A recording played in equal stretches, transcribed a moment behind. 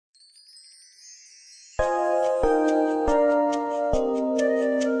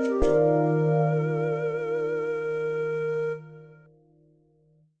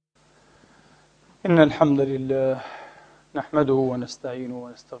إن الحمد لله نحمده ونستعينه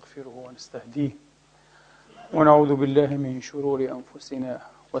ونستغفره ونستهديه ونعوذ بالله من شرور أنفسنا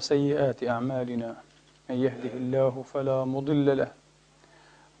وسيئات أعمالنا. من يهده الله فلا مضل له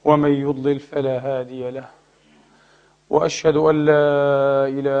ومن يضلل فلا هادي له، وأشهد أن لا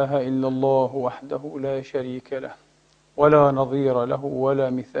إله إلا الله وحده لا شريك له ولا نظير له ولا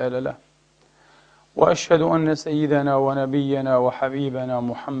مثال له، وأشهد أن سيدنا ونبينا وحبيبنا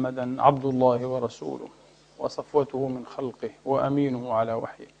محمدًا عبد الله ورسوله وصفوته من خلقه وأمينه على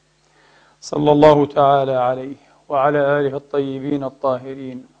وحيه، صلى الله تعالى عليه وعلى آله الطيبين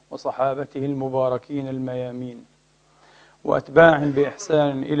الطاهرين وصحابته المباركين الميامين وأتباعهم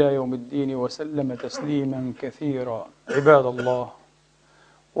بإحسان إلى يوم الدين وسلم تسليمًا كثيرا. عباد الله،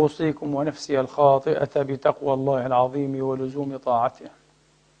 أوصيكم ونفسي الخاطئة بتقوى الله العظيم ولزوم طاعته،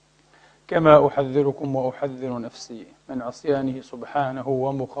 كما أحذركم وأحذر نفسي من عصيانه سبحانه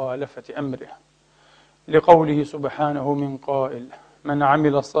ومخالفة أمره، لقوله سبحانه من قائل: من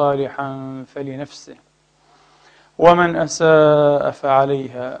عمل صالحا فلنفسه ومن أساء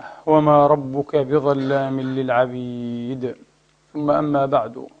فعليها وما ربك بظلام للعبيد. ثم أما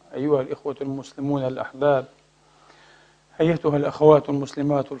بعد، أيها الإخوة المسلمون الأحباب، أيتها الأخوات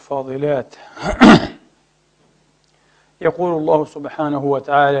المسلمات الفاضلات، يقول الله سبحانه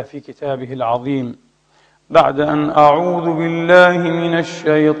وتعالى في كتابه العظيم بعد أن أعوذ بالله من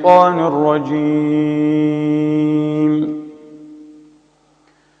الشيطان الرجيم: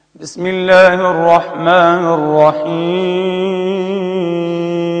 بسم الله الرحمن الرحيم: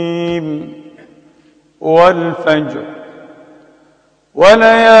 والفجر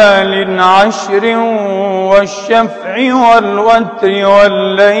وليال عشر والشفع والوتر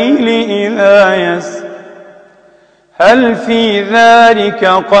والليل إذا يسر هل في ذلك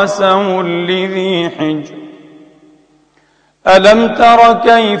قسم لذي حجر ألم تر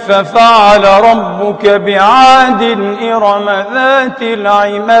كيف فعل ربك بعاد إرم ذات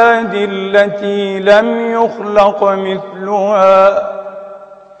العماد التي لم يخلق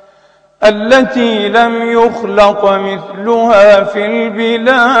مثلها في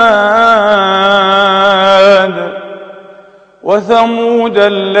البلاد وثمود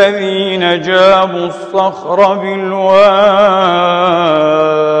الذين جابوا الصخر بالواد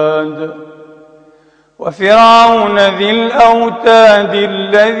وفرعون ذي الأوتاد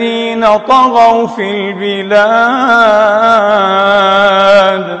الذين طغوا في البلاد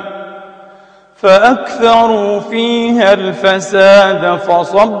فأكثروا فيها الفساد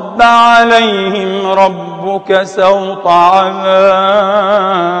فصب عليهم ربك سوط عذاب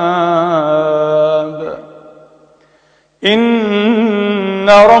إن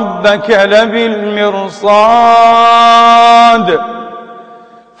ربك لبالمرصاد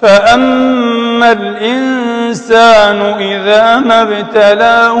فأما الإنسان إذا ما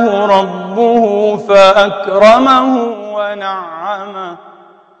ابتلاه ربه فأكرمه ونعمه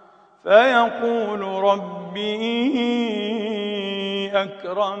فيقول ربي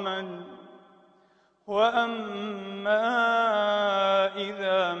أكرمن، وأما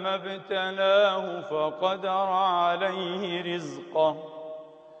إذا ما ابتلاه فقدر عليه رزقه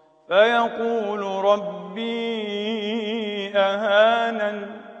فيقول ربي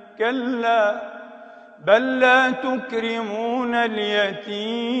أهانن. كلا بل لا تكرمون اليتيم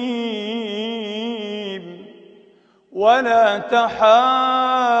ولا تحاضون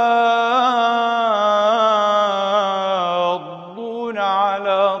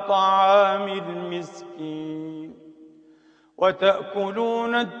على طعام المسكين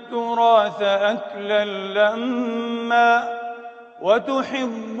وتأكلون التراث أكلا لما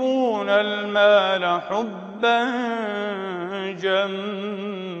وتحبون المال حبا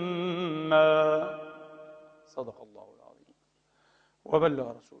جما. صدق الله العظيم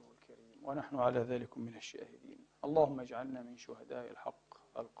وبلغ رسوله الكريم ونحن على ذلك من الشاهدين. اللهم اجعلنا من شهداء الحق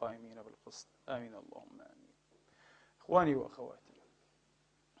القائمين بالقسط، آمين اللهم آمين. إخواني وأخواتي،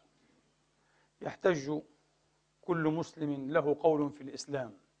 يحتج كل مسلم له قول في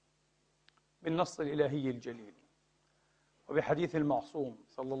الإسلام بالنص الإلهي الجليل وبحديث المعصوم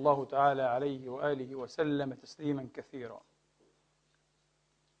صلى الله تعالى عليه وآله وسلم تسليما كثيرا،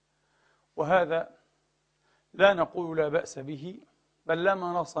 وهذا لا نقول لا بأس به، بل لا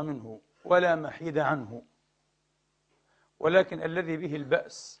مناص منه ولا محيد عنه، ولكن الذي به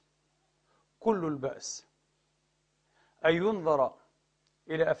البأس كل البأس أن ينظر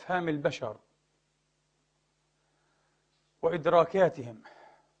إلى أفهام البشر وإدراكاتهم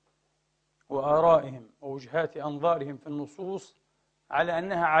وآرائهم ووجهات أنظارهم في النصوص على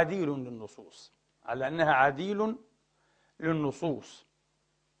أنها عديل للنصوص،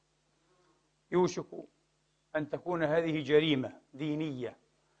 يوشك أن تكون هذه جريمة دينية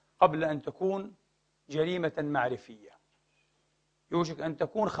قبل أن تكون جريمة معرفية، يوشك أن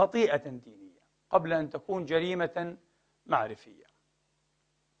تكون خطيئة دينية قبل أن تكون جريمة معرفية.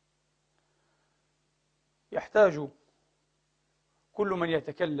 يحتاج كل من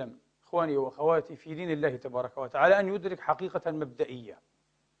يتكلم إخواني وأخواتي في دين الله تبارك وتعالى أن يدرك حقيقة مبدئية،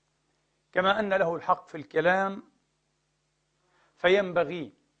 كما أن له الحق في الكلام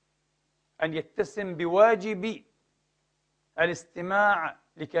فينبغي أن يتسم بواجب الاستماع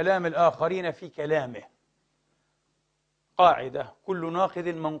لكلام الآخرين في كلامه. قاعدة: كل ناقد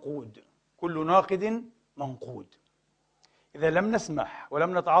منقود، كل ناقد منقود. إذا لم نسمح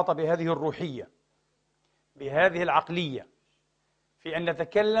ولم نتعاطى بهذه الروحية، بهذه العقلية، في أن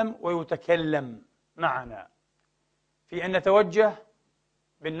نتكلم ويتكلم معنا، في أن نتوجه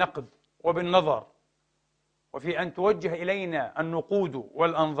بالنقد وبالنظر، وفي أن توجه إلينا النقود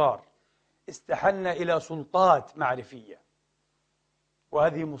والأنظار، استحلنا إلى سلطات معرفية،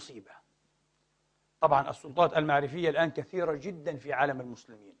 وهذه مصيبة. طبعا السلطات المعرفية الآن كثيرة جدا في عالم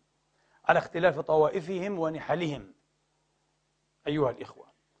المسلمين على اختلاف طوائفهم ونحلهم أيها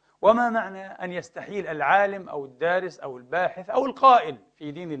الإخوة. وما معنى أن يستحيل العالم أو الدارس أو الباحث أو القائل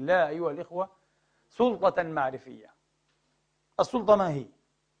في دين الله أيها الإخوة سلطة معرفية؟ السلطة ما هي؟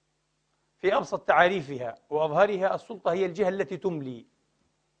 في أبسط تعريفها وأظهرها، السلطة هي الجهة التي تملي،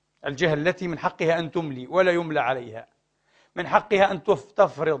 الجهة التي من حقها أن تملي ولا يملى عليها، من حقها أن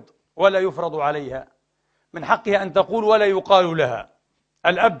تفرض ولا يفرض عليها، من حقها أن تقول ولا يقال لها.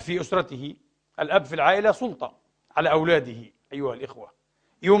 الأب في أسرته، الأب في العائلة سلطة على أولاده أيها الإخوة،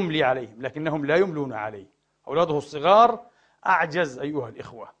 يملي عليهم لكنهم لا يملون عليه. أولاده الصغار أعجز أيها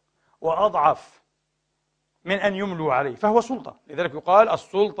الإخوة وأضعف من أن يملوا عليه، فهو سلطة. لذلك يقال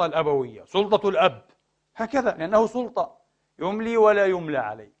السلطة الأبوية، سلطة الأب، هكذا، لأنه سلطة يملي ولا يملى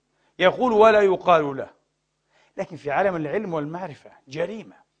عليه، يقول ولا يقال له. لكن في عالم العلم والمعرفة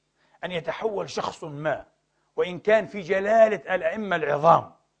جريمة أن يتحول شخص ما، وإن كان في جلالة الأئمة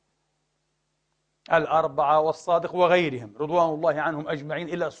العظام الأربعة والصادق وغيرهم رضوان الله عنهم أجمعين،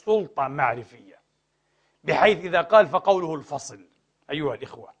 إلى سلطة معرفية، بحيث إذا قال فقوله الفصل أيها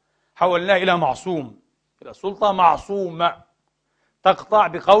الإخوة، حولناه إلى معصوم، إلى سلطة معصومة تقطع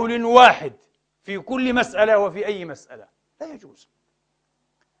بقول واحد في كل مسألة وفي أي مسألة. لا يجوز.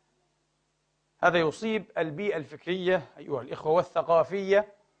 هذا يصيب البيئة الفكرية أيها الإخوة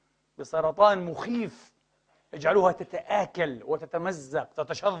والثقافية بسرطان مخيف يجعلها تتآكل وتتمزق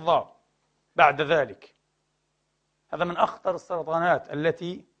تتشظى بعد ذلك. هذا من أخطر السرطانات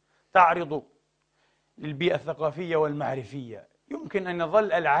التي تعرض للبيئة الثقافية والمعرفية. يمكن أن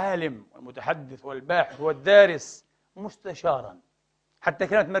يظل العالم والمتحدث والباحث والدارس مستشارا، حتى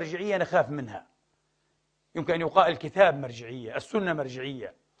كانت مرجعية نخاف منها. يمكن أن يقال الكتاب مرجعية، السنة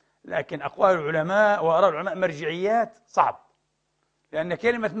مرجعية، لكن أقوال العلماء وآراء العلماء مرجعيات صعب، لأن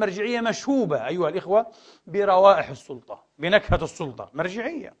كلمة مرجعية مشهوبة أيها الإخوة بروائح السلطة، بنكهة السلطة.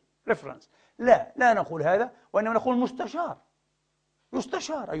 مرجعية ريفرنس، لا نقول هذا، وإنما نقول مستشار.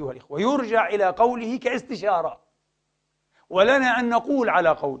 يستشار أيها الإخوة، يرجع إلى قوله كاستشارة، ولنا أن نقول على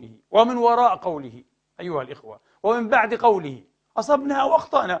قوله ومن وراء قوله أيها الإخوة، ومن بعد قوله. أصبنا أو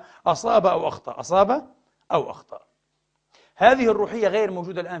أخطأنا، أصاب أو أخطأ، أصاب أو أخطأ. هذه الروحية غير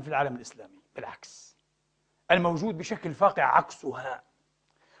موجودة الآن في العالم الإسلامي، بالعكس، الموجود بشكل فاقع عكسها.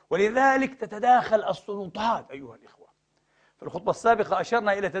 ولذلك تتداخل السلطات أيها الإخوة. في الخطبة السابقة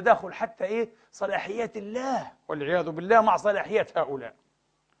أشرنا إلى تداخل حتى صلاحيات الله والعياذ بالله مع صلاحيات هؤلاء،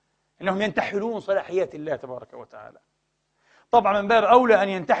 إنهم ينتحلون صلاحيات الله تبارك وتعالى. طبعا من باب أولى أن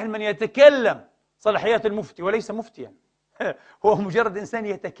ينتحل من يتكلم صلاحيات المفتي وليس مفتيا هو مجرد إنسان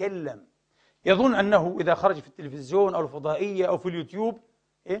يتكلم، يظن أنه إذا خرج في التلفزيون أو الفضائية أو في اليوتيوب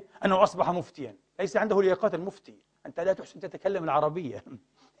أنه أصبح مفتيا. ليس عنده لياقات المفتي. أنت لا تحسن تتكلم العربية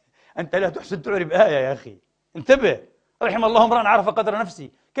أنت لا تحسن تعرب آية يا أخي، انتبه. رحم الله امرأ عرف قدر نفسه،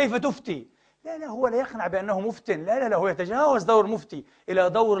 كيف تفتي؟ لا هو لا يقنع بأنه مفتن، لا هو يتجاوز دور المفتي إلى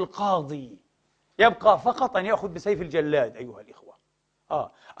دور القاضي، يبقى فقط أن يأخذ بسيف الجلاد أيها الإخوة.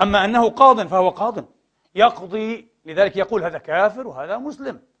 أما أنه قاض فهو قاض يقضي، لذلك يقول هذا كافر وهذا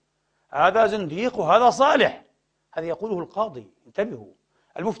مسلم، هذا زنديق وهذا صالح، هذا يقوله القاضي. انتبهوا،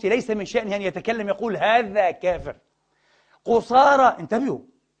 المفتي ليس من شأنه أن يتكلم يقول هذا كافر. قصارى انتبهوا،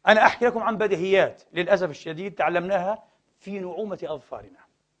 أنا أحكي لكم عن بديهيات للأسف الشديد تعلمناها في نعومة أظفارنا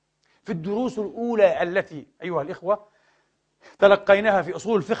في الدروس الأولى التي أيها الإخوة تلقيناها في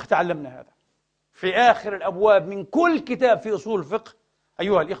أصول الفقه. تعلمنا هذا في آخر الأبواب من كل كتاب في أصول الفقه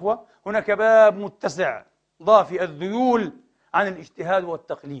أيها الإخوة. هناك باب متسع ضافي الذيول عن الاجتهاد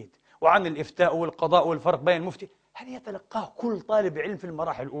والتقليد وعن الإفتاء والقضاء والفرق بين المفتي. هذا يتلقاه كل طالب علم في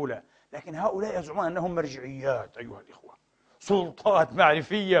المراحل الأولى، لكن هؤلاء يزعمون أنهم مرجعيات أيها الإخوة، سلطات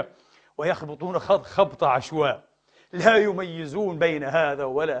معرفية، ويخبطون خبط عشواء، لا يميزون بين هذا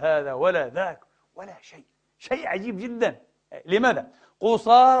ولا ذاك ولا شيء. شيء عجيب جدا. لماذا؟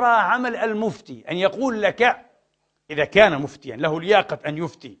 قصارى عمل المفتي أن يقول لك إذا كان مفتيا له لياقة أن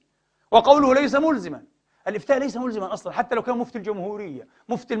يفتي، وقوله ليس ملزما. الإفتاء ليس ملزما أصلا، حتى لو كان مفتي الجمهورية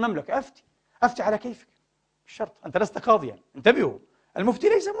مفتي المملكة أفتي على كيفك، الشرط أنت لست قاضيا. انتبهوا، المفتي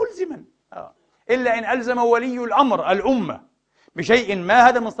ليس ملزما إلا إن ألزم ولي الأمر الأمة بشيء ما،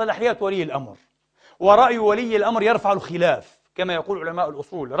 هذا من صلاحيات ولي الأمر. ورأي ولي الأمر يرفع الخلاف، كما يقول علماء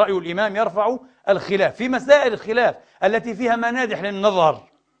الأصول، رأي الإمام يرفع الخلاف في مسائل الخلاف التي فيها منادح للنظر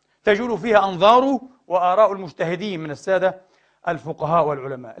تجول فيها أنظار وآراء المجتهدين من السادة الفقهاء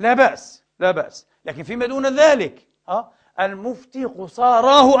والعلماء. لا بأس لا بأس، لكن فيما دون ذلك المفتي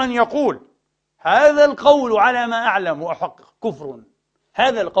قصاراه أن يقول هذا القول على ما أعلم وأحقق كفر،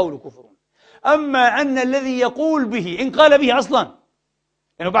 هذا القول كفر. أما أن الذي يقول به إن قال به أصلا،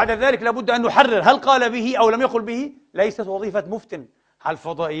 لأنه بعد ذلك لابد أن نحرر هل قال به أو لم يقل به، ليست وظيفة مفتن على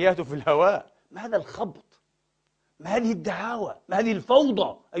الفضائيات في الهواء. ما هذا الخبط، ما هذه الدعاوى، ما هذه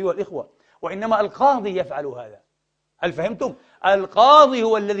الفوضى أيها الإخوة. وإنما القاضي يفعل هذا. هل فهمتم؟ القاضي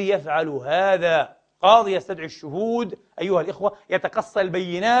هو الذي يفعل هذا. قاضي يستدعي الشهود أيها الإخوة، يتقصى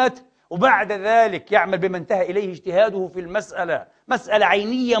البينات، وبعد ذلك يعمل بما انتهى إليه اجتهاده في المسألة، مسألة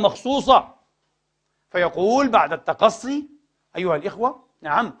عينية مخصوصة، فيقول بعد التقصي أيها الإخوة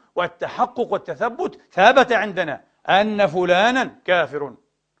نعم والتحقق والتثبت، ثابت عندنا أن فلانا كافر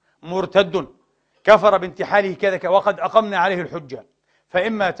مرتد كفر بانتحاله كذا وقد أقمنا عليه الحجة،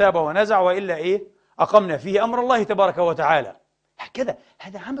 فإما تاب ونزع وإلا أقمنا فيه أمر الله تبارك وتعالى. هكذا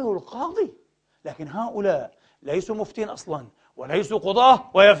هذا عمل القاضي. لكن هؤلاء ليسوا مفتين أصلا وليسوا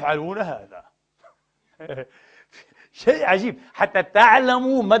قضاة ويفعلون هذا. شيء عجيب، حتى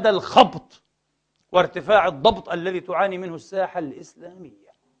تعلموا مدى الخبط وارتفاع الضبط الذي تعاني منه الساحة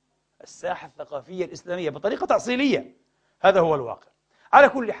الإسلامية، الساحة الثقافية الإسلامية بطريقة تأصيلية. هذا هو الواقع. على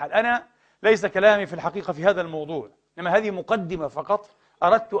كل حال، أنا ليس كلامي في الحقيقة في هذا الموضوع، إنما هذه مقدمة فقط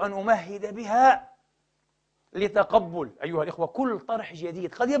أردت أن أمهد بها لتقبل أيها الإخوة كل طرح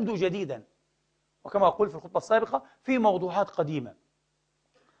جديد قد يبدو جديدا، وكما قلت في الخطبة السابقة في موضوعات قديمة،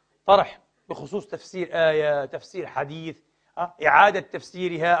 طرح بخصوص تفسير آية، تفسير حديث، إعادة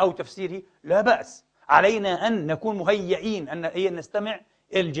تفسيرها أو تفسيره، لا بأس. علينا أن نكون مهيئين أن نستمع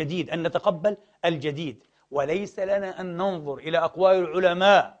الجديد، أن نتقبل الجديد، وليس لنا أن ننظر إلى أقوال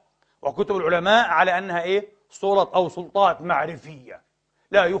العلماء وكتب العلماء على أنها سلط أو سلطات معرفية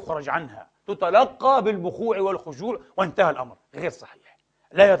لا يخرج عنها، تتلقى بالبخوع والخشوع وانتهى الأمر. غير صحيح.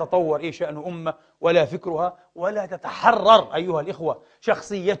 لا يتطور شأن أمة ولا فكرها، ولا تتحرر أيها الإخوة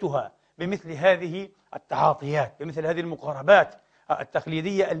شخصيتها بمثل هذه التعاطيات، بمثل هذه المقاربات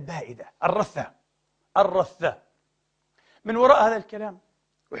التقليدية البائدة الرثة. من وراء هذا الكلام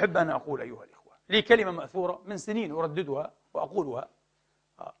أحب أن أقول أيها الإخوة لي كلمة مأثورة من سنين أرددها وأقولها.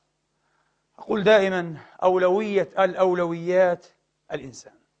 أقول دائما الأولويات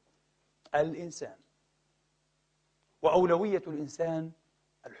الإنسان، وأولوية الإنسان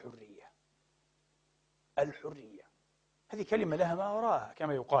الحرية. هذه كلمة لها ما وراءها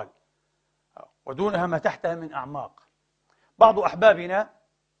كما يقال، ودونها ما تحتها من أعماق. بعض أحبابنا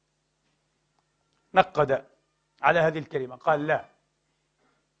نقد على هذه الكلمة، قال لا،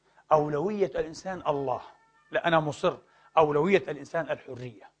 أولوية الإنسان الله. لا، أنا مصر أولوية الإنسان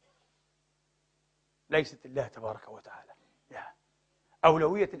الحرية، ليست الله تبارك وتعالى. لا،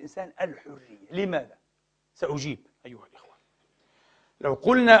 أولوية الإنسان الحرية. لماذا؟ سأجيب أيها الإخوة. لو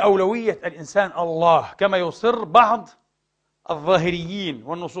قلنا أولوية الإنسان الله كما يصر بعض الظاهريين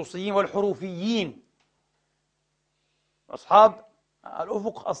والنصوصيين والحروفيين، أصحاب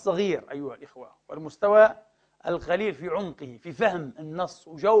الأفق الصغير أيها الإخوة والمستوى القليل في عمقه في فهم النص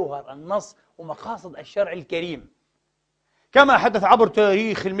وجوهر النص ومقاصد الشرع الكريم، كما حدث عبر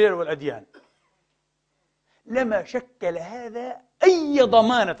تاريخ الملل والأديان، لما شكل هذا أي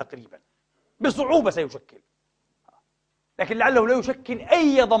ضمانة تقريبا، بصعوبة سيشكل، لكن لعله لا يشكل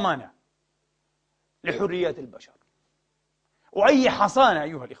أي ضمانة لحريات البشر وأي حصانة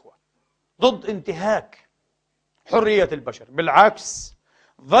أيها الإخوة ضد انتهاك حريات البشر. بالعكس،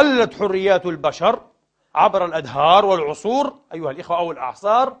 ظلت حريات البشر عبر الأدهار والعصور أيها الإخوة أو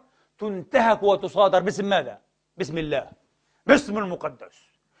الأعصار تنتهك وتصادر باسم ماذا؟ باسم الله، باسم المقدس،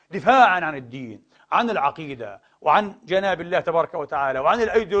 دفاعا عن الدين، عن العقيدة، وعن جناب الله تبارك وتعالى، وعن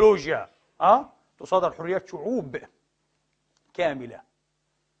الأيديولوجيا. تصادر حريات شعوب كاملة،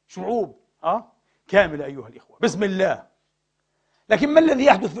 شعوب كاملة أيها الإخوة باسم الله. لكن ما الذي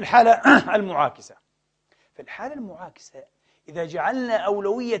يحدث في الحالة المعاكسة؟ في الحالة المعاكسة إذا جعلنا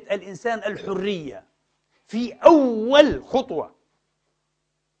أولوية الإنسان الحرية في أول خطوة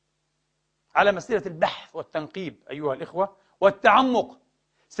على مسيرة البحث والتنقيب أيها الإخوة والتعمق،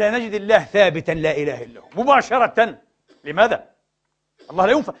 سنجد الله ثابتا لا إله إلا هو مباشرة. لماذا؟ الله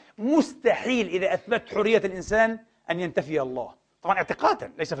لا ينفع، مستحيل إذا أثبت حرية الإنسان أن ينتفي الله، طبعا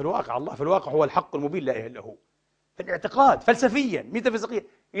اعتقادا ليس في الواقع. الله في الواقع هو الحق المبين لا إله إلا هو، في الاعتقاد فلسفيا ميتافيزيقيا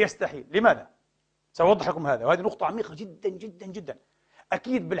يستحيل. لماذا؟ سأوضح لكم هذا، وهذه نقطة عميقة جدا جدا جدا.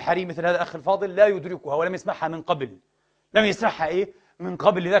 أكيد بالحري مثل هذا الأخ الفاضل لا يدركها ولم يسمعها من قبل، لم يسمعها من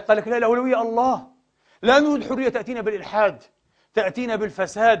قبل، لذلك قال لك لا، الأولوية الله، لا نريد حرية تأتينا بالإلحاد، تأتينا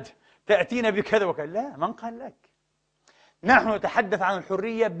بالفساد، تأتينا بكذا وكذا. لا، من قال لك؟ نحن نتحدث عن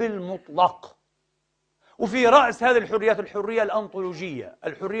الحرية بالمطلق، وفي رأس هذه الحريات الحرية الأنطولوجية،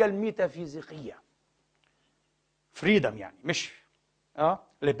 الحرية الميتافيزيقية. فريدم يعني، مش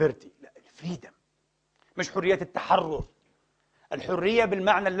ليبرتي، لا، الفريدم، مش حرية التحرر. الحرية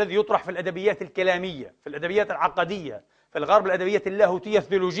بالمعنى الذي يطرح في الأدبيات الكلامية، في الأدبيات العقدية، في الغرب الأدبيات اللاهوتية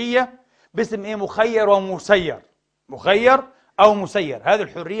الثيولوجية، باسم مخير ومسير، مخير أو مسير. هذه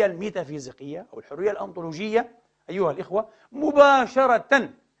الحرية الميتافيزيقية أو الحرية الأنطولوجية أيها الإخوة مباشرة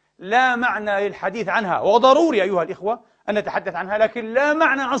لا معنى للحديث عنها، وضروري أيها الإخوة أن نتحدث عنها، لكن لا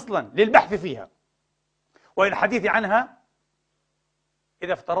معنى أصلا للبحث فيها والحديث عنها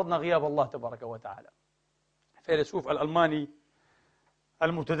إذا افترضنا غياب الله تبارك وتعالى. الفيلسوف الألماني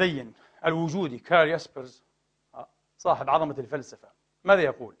المتدين الوجودي كارل ياسبرز صاحب عظمة الفلسفة ماذا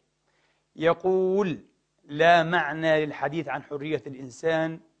يقول؟ يقول لا معنى للحديث عن حرية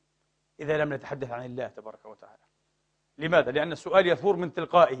الإنسان إذا لم نتحدث عن الله تبارك وتعالى. لماذا؟ لأن السؤال يثور من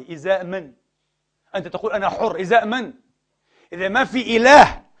تلقائه، إزاء من؟ أنت تقول أنا حر، إزاء من؟ إذا ما في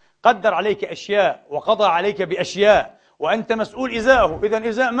إله قدر عليك أشياء وقضى عليك بأشياء وأنت مسؤول إزاءه، إذن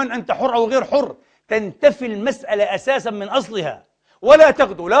إزاء من؟ أنت حر أو غير حر؟ تنتفي المسألة أساسا من أصلها، ولا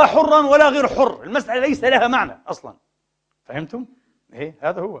تغدو لا حرا ولا غير حر، المسألة ليس لها معنى أصلا. فهمتم؟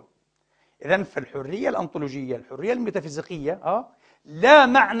 هذا هو. إذن فالحرية الأنطولوجية، الحرية الميتافيزيقية لا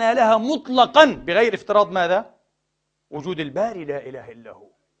معنى لها مطلقا بغير افتراض ماذا؟ وجود الباري لا إله إلا هو.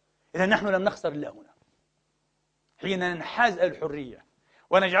 إذا نحن لم نخسر إلا هنا حين ننحاز إلى الحرية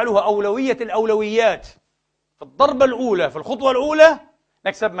ونجعلها أولوية الأولويات، في الضربة الأولى، في الخطوة الأولى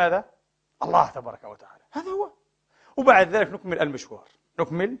نكسب ماذا؟ الله تبارك وتعالى. هذا هو. وبعد ذلك نكمل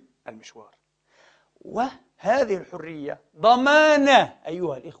المشوار. وهذه الحرية ضمانة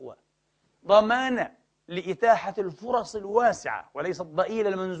أيها الإخوة، ضمانة لإتاحة الفرص الواسعة وليست ضئيلة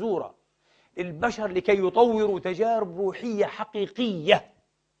المنزورة للبشر لكي يطوروا تجارب روحية حقيقية،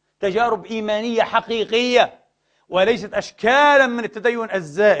 تجارب إيمانية حقيقية، وليست أشكالا من التدين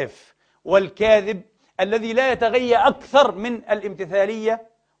الزائف والكاذب الذي لا يتغير أكثر من الامتثالية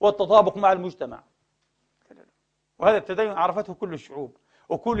والتطابق مع المجتمع. وهذا التدين عرفته كل الشعوب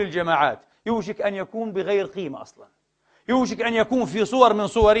وكل الجماعات، يوشك أن يكون بغير قيمة أصلا، يوشك أن يكون في صور من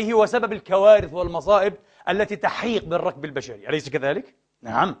صوره وسبب الكوارث والمصائب التي تحيق بالركب البشري، أليس كذلك؟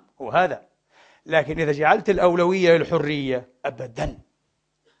 نعم، هو هذا. لكن إذا جعلت الأولوية للحرية أبدا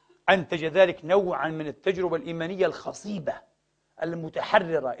أنتج ذلك نوعا من التجربة الإيمانية الخصيبة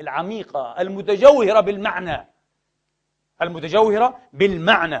المتحررة العميقة المتجوهرة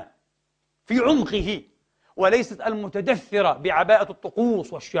بالمعنى في عمقه، وليست المتدثرة بعباءة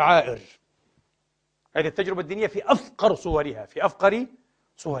الطقوس والشعائر. هذه التجربة الدينية في أفقر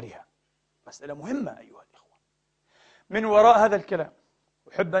صورها. مسألة مهمة أيها الإخوة. من وراء هذا الكلام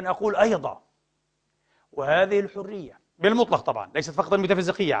أحب أن أقول أيضا، وهذه الحرية بالمطلق طبعا ليست فقط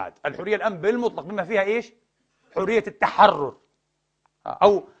الميتافيزيقية، عاد الحرية الآن بالمطلق بما فيها حرية التحرر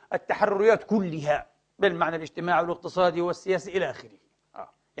أو التحرريات كلها بالمعنى الاجتماعي والاقتصادي والسياسي إلى آخره،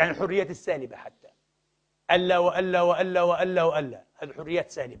 يعني الحريات السالبة حتى ألا وألا وألا وألا وألا، هذه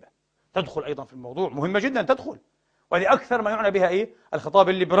الحريات سالبة تدخل أيضا في الموضوع، مهمة جدا تدخل. وهذه أكثر ما يعنى بها الخطاب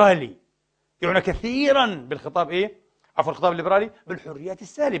الليبرالي، يعنى كثيرا بالخطاب الخطاب الليبرالي بالحريات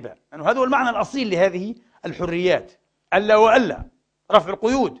السالبة، لأنه هذا هو المعنى الأصيل لهذه الحريات، ألا وألا، رفع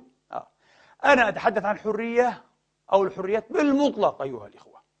القيود. أنا أتحدث عن الحرية أو الحريات بالمطلق أيها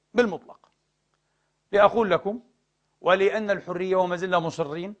الإخوة، بالمطلق، لأقول لكم ولأن الحرية وما زلنا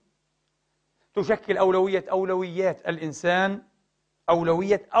مصرين تشكل أولويات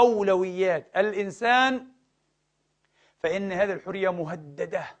الإنسان، فإن هذه الحرية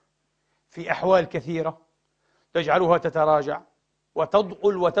مهددة في أحوال كثيرة تجعلها تتراجع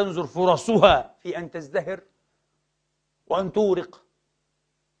وتضئل وتنزر فرصها في أن تزدهر وأن تورق،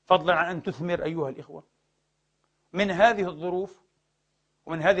 فضلا عن أن تثمر أيها الإخوة. من هذه الظروف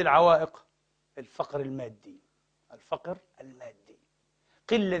ومن هذه العوائق الفقر المادي،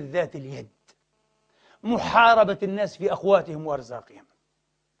 قلة ذات اليد، محاربة الناس في أخواتهم وأرزاقهم.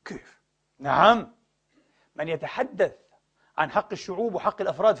 كيف؟ نعم، من يتحدث عن حق الشعوب وحق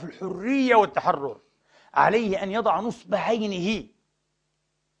الأفراد في الحرية والتحرر، عليه أن يضع نصب عينه،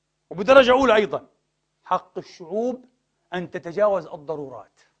 وبدرجة أولى أيضا حق الشعوب أن تتجاوز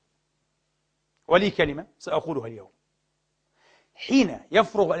الضرورات. ولي كلمة سأقولها اليوم: حين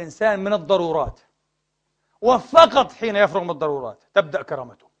يفرغ الإنسان من الضرورات، وفقط حين يفرغ من الضرورات، تبدأ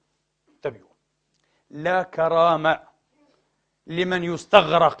كرامته. انتبهوا، لا كرامة لمن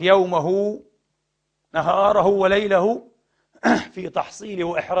يستغرق يومه نهاره وليله في تحصيل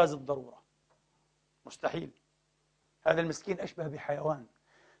وإحراز الضرورة. مستحيل. هذا المسكين أشبه بحيوان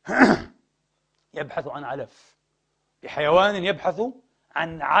يبحث عن علف، بحيوان يبحث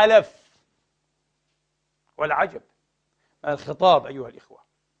عن علف. والعجب الخطاب أيها الإخوة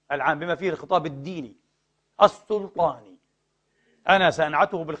العام، بما فيه الخطاب الديني السلطاني، أنا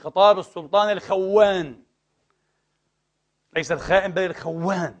سأنعته بالخطاب السلطاني الخوان، ليس الخائن بل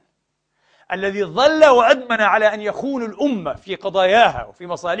الخوان، الذي ظل وأدمن على أن يخون الأمة في قضاياها وفي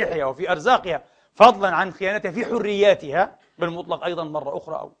مصالحها وفي أرزاقها، فضلا عن خيانتها في حرياتها بالمطلق أيضا مرة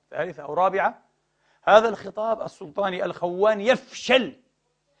أخرى أو ثالثة أو رابعة. هذا الخطاب السلطاني الخوان يفشل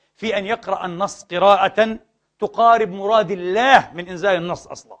في أن يقرأ النص قراءة تقارب مراد الله من إنزال النص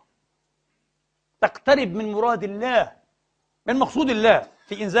أصلا، تقترب من مراد الله، من مقصود الله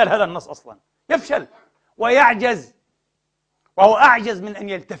في إنزال هذا النص أصلا. يفشل ويعجز، وهو أعجز من أن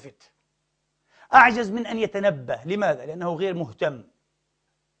يلتفت، أعجز من أن يتنبه. لماذا؟ لأنه غير مهتم.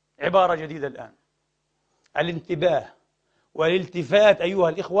 عبارة جديدة الآن: الانتباه والالتفات أيها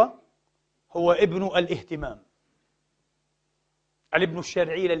الإخوة هو ابن الاهتمام، الابن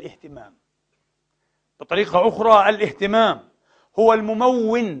الشرعي للاهتمام. بطريقة أخرى، الاهتمام هو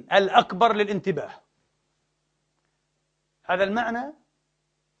الممون الأكبر للانتباه. هذا المعنى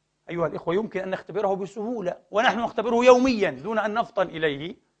أيها الإخوة يمكن أن نختبره بسهولة، ونحن نختبره يوميا دون أن نفطن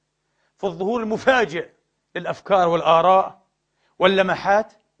إليه، في الظهور المفاجئ للأفكار والآراء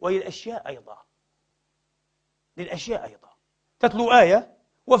واللمحات وللأشياء أيضا. للأشياء أيضا تتلو آية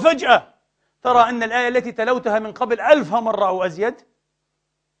وفجأة ترى أن الآية التي تلوتها من قبل 1000 مرة أو أزيد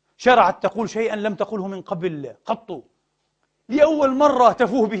شرعت تقول شيئا لم تقله من قبل قط، لأول مرة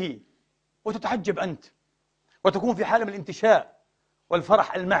تفوه به، وتتعجب أنت وتكون في حالة من الانتشاء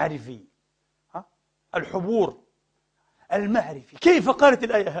والفرح المعرفي، الحبور المعرفي. كيف قالت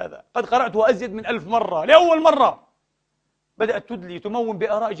الآية هذا؟ قد قرأتها أزيد من 1000 مرة، لأول مرة بدأت تدلي، تمون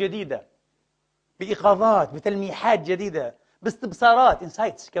بآراء جديدة، بإيقاظات، بتلميحات جديدة، باستبصارات،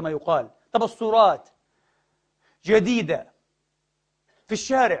 insights كما يقال، تبصرات جديدة. في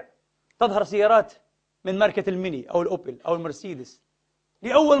الشارع تظهر سيارات من ماركة الميني أو الأوبل أو المرسيدس،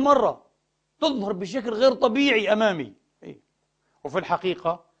 لأول مرة تظهر بشكل غير طبيعي أمامي. وفي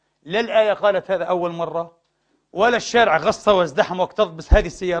الحقيقة لا الآية قالت هذا أول مرة، ولا الشارع غص وازدحم واكتظ، بس هذه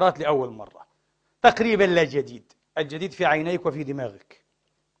السيارات لأول مرة. تقريبا لا جديد، الجديد في عينيك وفي دماغك.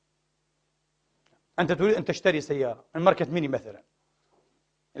 أنت تريد أن تشتري سيارة من ماركة ميني مثلا،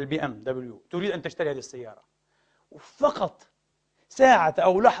 البي ام دبليو، تريد أن تشتري هذه السيارة، وفقط ساعة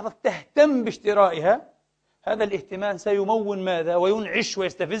أو لحظة تهتم باشترائها، هذا الاهتمام سيمون ماذا؟ وينعش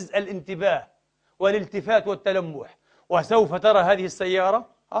ويستفز الانتباه والالتفات والتلمح، وسوف ترى هذه السيارة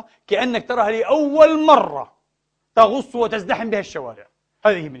كأنك تراها لأول مرة، تغص وتزدحم بها الشوارع.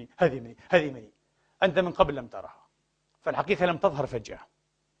 هذه مني، هذه مني، هذه مني. أنت من قبل لم ترها، فالحقيقة لم تظهر فجأة،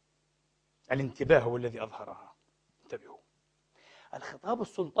 الانتباه هو الذي أظهرها. انتبهوا، الخطاب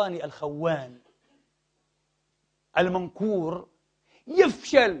السلطاني الخوان المنكور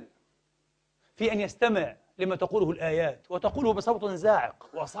يفشل في أن يستمع لما تقوله الآيات، وتقوله بصوت زاعق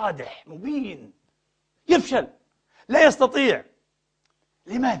وصادح مبين. يفشل، لا يستطيع.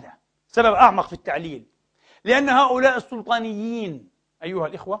 لماذا؟ سبب أعمق في التعليل: لأن هؤلاء السلطانيين أيها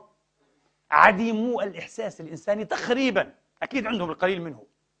الإخوة عديمو الإحساس الإنساني تقريبا، أكيد عندهم القليل منه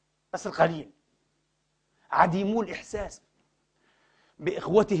بس القليل، عديمو الإحساس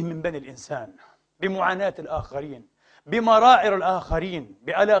بإخوتهم من بني الإنسان، بمعاناة الآخرين، بمرائر الآخرين،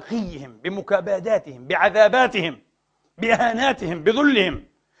 بألاقيهم، بمكابداتهم، بعذاباتهم، بإهاناتهم، بذلهم،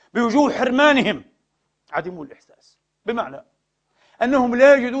 بوجوه حرمانهم. عديمو الإحساس، بمعنى أنهم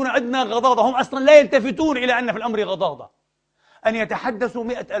لا يجدون أدنى غضاضة، هم أصلا لا يلتفتون إلى أن في الأمر غضاضة. أن يتحدثوا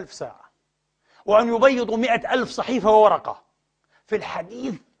 100,000 ساعة، وأن يبيضوا 100,000 صحيفة وورقة في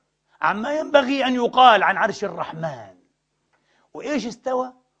الحديث عما ينبغي أن يقال عن عرش الرحمن، وإيش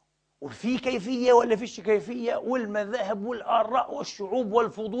استوى، وفي كيفية ولا فيش كيفية، والمذاهب والآراء والشعوب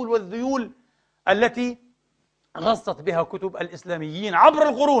والفضول والذيول التي غصت بها كتب الإسلاميين عبر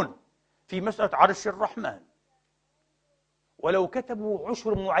القرون في مسألة عرش الرحمن. ولو كتبوا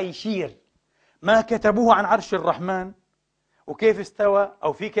عشر معيشير ما كتبوه عن عرش الرحمن، وكيف استوى،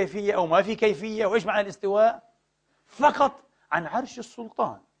 أو في كيفية أو ما في كيفية، وإيش معنى الاستواء، فقط عن عرش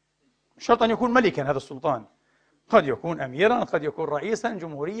السلطان. مش شرط أن يكون ملكا هذا السلطان، قد يكون أميرا، قد يكون رئيسا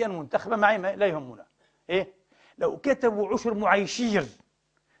جمهوريا منتخبا، معي لا يهمنا. إيه؟ لو كتبوا عشر معايشير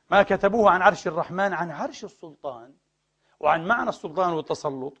ما كتبوه عن عرش الرحمن، عن عرش السلطان وعن معنى السلطان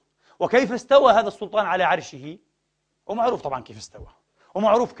والتسلط وكيف استوى هذا السلطان على عرشه. ومعروف طبعا كيف استوى،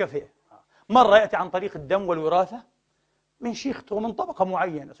 ومعروف كيف مرة يأتي عن طريق الدم والوراثة من شيخته ومن طبقة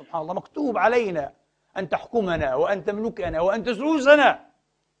معينة. سبحان الله، مكتوب علينا أن تحكمنا وأن تملكنا وأن تسوسنا.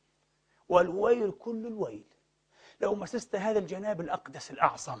 والويل كل الويل لو مسست هذا الجناب الأقدس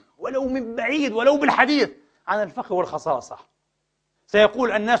الأعظم ولو من بعيد ولو بالحديث عن الفقر والخصاصة.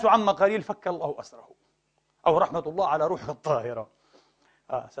 سيقول الناس عما قليل فك الله أسره، أو رحمة الله على روحك الطاهرة.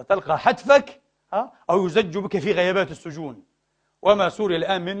 ستلقى حتفك أو يزج بك في غيابات السجون، وما سوريا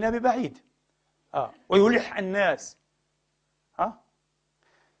الآن منا ببعيد. ويلح الناس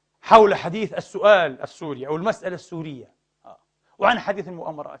حول حديث السؤال السوري أو المسألة السورية، وعن حديث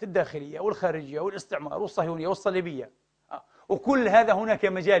المؤامرات الداخلية والخارجية والاستعمار والصهيونية والصليبية. وكل هذا هناك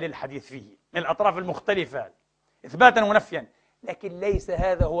مجال للحديث فيه من الأطراف المختلفة إثباتا ونفيا، لكن ليس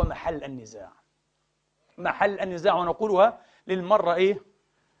هذا هو محل النزاع. محل النزاع، ونقولها للمرة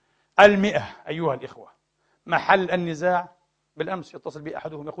 100 أيها الإخوة، محل النزاع. بالأمس يتصل بي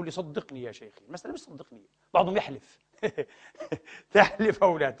أحدهم يقول لي صدقني يا شيخي. المسألة مش صدقني، بعضهم يحلف تحلف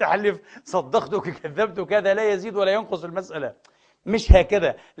أو لا تحلف، صدقتك كذبتك، هذا لا يزيد ولا ينقص المسألة. مش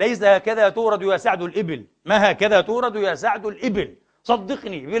هكذا، ليس هكذا تورد يا سعد الإبل، ما هكذا تورد يا سعد الإبل،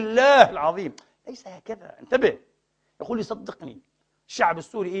 صدقني بالله العظيم، ليس هكذا. انتبه، يقول لي صدقني. الشعب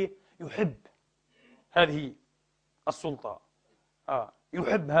السوري يحب هذه السلطة،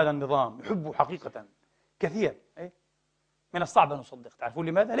 يحب هذا النظام، يحبه حقيقة كثير. من الصعب أن أصدق. تعرفون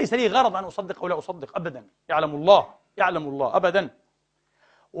لماذا؟ ليس لي غرض أن أصدق أو لا أصدق أبدا، يعلم الله، يعلم الله أبدا.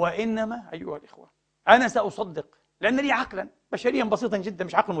 وإنما أيها الإخوة أنا سأصدق لأن لي عقلا بشريا بسيطا جدا،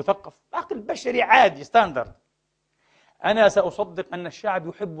 مش عقل مثقف، عقل بشري عادي ستاندرد. أنا سأصدق أن الشعب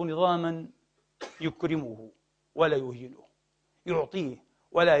يحب نظاما يكرمه ولا يهينه، يعطيه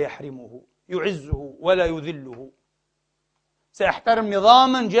ولا يحرمه، يعزه ولا يذله. سأحترم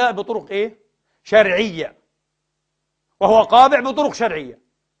نظاما جاء بطرق شرعية، وهو قابع بطرق شرعية،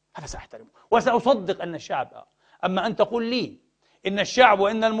 هذا سأحترمه. وسأصدق أن الشعب أما أن تقول لي إن الشعب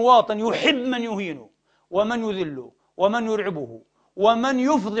وإن المواطن يحب من يهينه ومن يذله ومن يرعبه ومن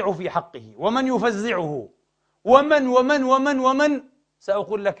يفضع في حقه ومن يفزعه ومن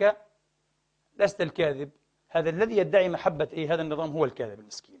سأقول لك لست الكاذب. هذا الذي يدعي محبة هذا النظام هو الكاذب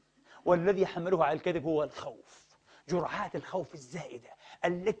المسكين، والذي حمله على الكذب هو الخوف، جرعات الخوف الزائدة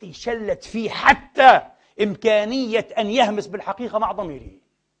التي شلت فيه حتى إمكانية أن يهمس بالحقيقة مع ضميره.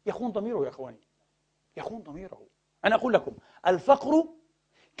 يخون ضميره يا أخواني، يخون ضميره. أنا أقول لكم الفقر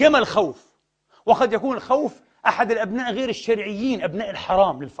كما الخوف، وقد يكون الخوف أحد الأبناء غير الشرعيين، أبناء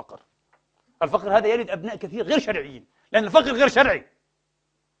الحرام للفقر. الفقر هذا يلد أبناء كثير غير شرعيين، لأن الفقر غير شرعي.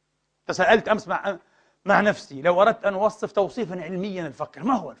 تساءلت أمس مع نفسي، لو أردت أن أوصف توصيفا علميا الفقر،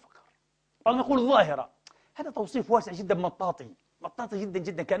 ما هو الفقر؟ بعضهم يقول ظاهرة. هذا توصيف واسع جدا، مطاطي جدا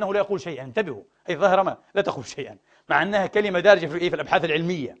جدا، كأنه لا يقول شيئا. انتبهوا، أي ظاهرة ما لا تقول شيئا، مع أنها كلمة دارجة في الأبحاث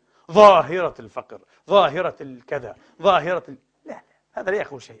العلمية. ظاهرة الفقر، ظاهرة الكذا، لا، هذا لا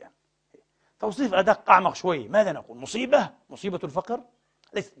يقول شيئا. توصيف أدق أعمق شوي. ماذا نقول؟ مصيبة الفقر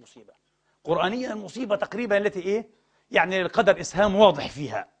ليست مصيبة قرآنيا. المصيبة تقريبا التي يعني للقدر إسهام واضح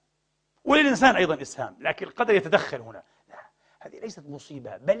فيها، وللإنسان أيضا إسهام، لكن القدر يتدخل هنا. لا، هذه ليست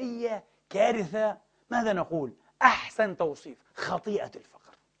مصيبة، بلية، كارثة. ماذا نقول؟ أحسن توصيف خطيئة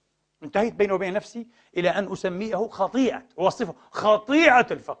الفقر. انتهيت بيني وبين نفسي إلى أن أسميه خطيئة، أوصفه خطيئة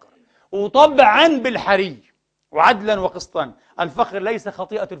الفقر. وطبعا بالحري وعدلا وقسطا، الفقر ليس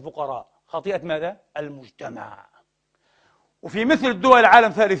خطيئة الفقراء، خطيئة ماذا؟ المجتمع. وفي مثل الدول العالم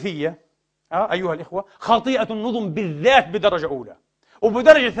ثالثية أيها الإخوة، خطيئة النظم بالذات بدرجة أولى،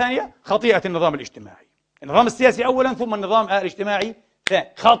 وبدرجة ثانية خطيئة النظام الاجتماعي. النظام السياسي أولا، ثم النظام الاجتماعي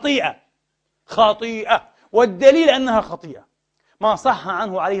ثاني. خطيئة. والدليل أنها خطيئة ما صح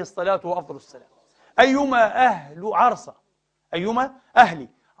عنه عليه الصلاة وأفضل السلام: أيما أهل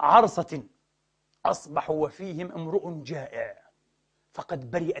عرصة أصبحوا وفيهم امرؤ جائع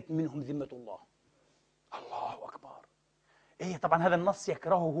فقد برئت منهم ذمة الله. الله أكبر. طبعا هذا النص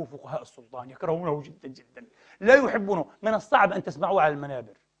يكرهه فقهاء السلطان، يكرهونه جدا جدا، لا يحبونه. من الصعب أن تسمعوه على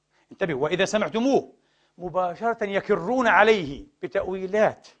المنابر. انتبهوا، وإذا سمعتموه مباشرة يكرون عليه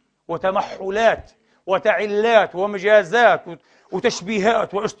بتأويلات وتمحلات وتعلات ومجازات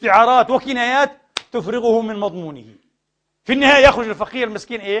وتشبيهات واستعارات وكنايات تفرغه من مضمونه. في النهاية يخرج الفقير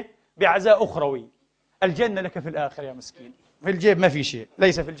المسكين بعزاء أخروي: الجنة لك في الآخرة يا مسكين، في الجيب ما في شيء،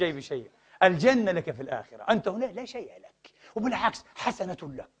 ليس في الجيب شيء. الجنة لك في الآخرة، أنت هنا لا شيء لك، وبالعكس حسنة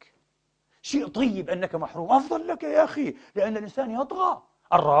لك، شيء طيب أنك محروم، أفضل لك يا أخي، لأن الإنسان يطغى،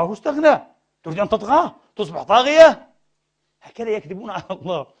 أن رآه استغنى، تريد أن تطغى تصبح طاغية. هكذا يكذبون على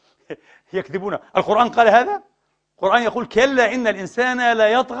الله. يكذبون. القرآن قال هذا؟ القرآن يقول كلا إن الإنسان لا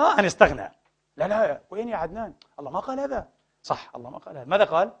يطغى أن استغنى. لا لا، وين يا عدنان؟ الله ما قال هذا. صح، الله ما قال هذا. ماذا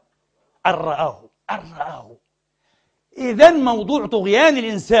قال؟ أن رآه، أن رآه. إذن موضوع طغيان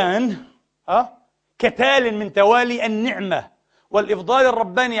الإنسان كتال من توالي النعمة والإفضال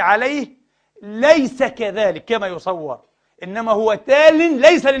الرباني عليه ليس كذلك كما يصور، إنما هو تال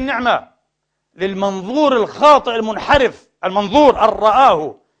ليس للنعمة، للمنظور الخاطئ المنحرف. المنظور أن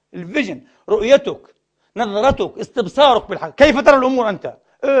رآه، الفيجن، رؤيتك، نظرتك، استبصارك بالحق. كيف ترى الأمور أنت؟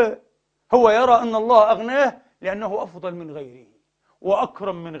 هو يرى أن الله أغناه لأنه أفضل من غيره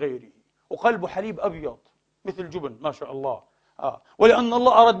وأكرم من غيره، وقلبه حليب أبيض مثل الجبن ما شاء الله. ولأن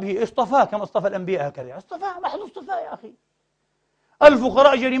الله أراد به اصطفاه كما اصطفى الأنبياء، هكذا اصطفاه، محض اصطفاه يا أخي.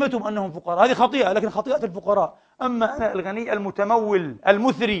 الفقراء جريمتهم أنهم فقراء، هذه خطيئة، لكن خطيئة الفقراء. أما أنا الغني المتمول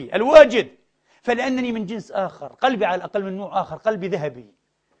المثري الواجد، فلأنني من جنس آخر، قلبي على الأقل من نوع آخر، قلبي ذهبي،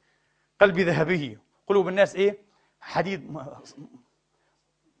 قلبي ذهبي. قلوب الناس حديد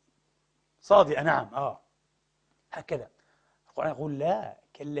صادئة، نعم. هكذا القرآن يقول لا،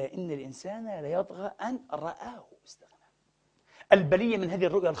 كلا إن الإنسان ليطغى أن رآه استغنى. البلية من هذه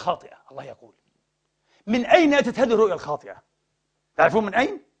الرؤية الخاطئة. الله يقول من أين أتت هذه الرؤية الخاطئة؟ تعرفون من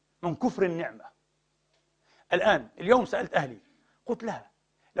أين؟ من كفر النعمة. اليوم سألت أهلي، قلت لها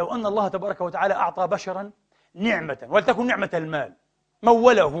لو أن الله تبارك وتعالى أعطى بشرا نعمة، ولتكن نعمة المال،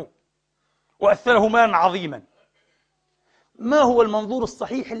 موله وأثره مالا عظيما، ما هو المنظور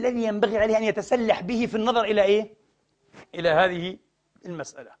الصحيح الذي ينبغي عليه أن يتسلح به في النظر إلى إلى هذه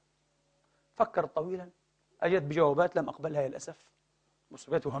المسألة؟ فكرت طويلا، أجت بجوابات لم أقبلها للأسف،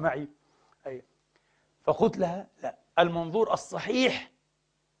 مصيبتها معي. فقلت لها لا، المنظور الصحيح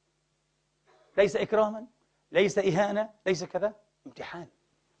ليس إكراما، ليس إهانة، ليس كذا، امتحان.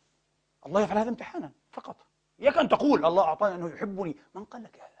 الله يفعل هذا امتحانا فقط. إياك أن تقول الله أعطاني أنه يحبني، من قال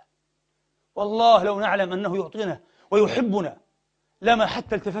لك هذا؟ والله لو نعلم أنه يعطينا ويحبنا لما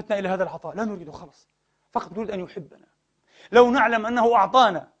حتى التفتنا إلى هذا العطاء، لا نريده خلص، فقط نريد أن يحبنا. لو نعلم أنه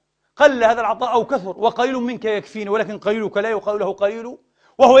أعطانا قل هذا العطاء أو كثر، وقليل منك يكفيني ولكن قليلك لا يقال له قليل،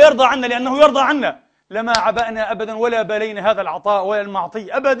 وهو يرضى عنا لأنه يرضى عنا، لما عبأنا أبدا ولا بلينا هذا العطاء ولا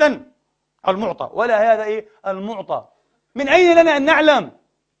المعطي أبدا، المعطى ولا هذا المعطى. من أين لنا أن نعلم؟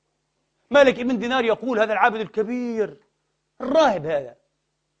 مالك ابن دينار يقول، هذا العابد الكبير الراهب هذا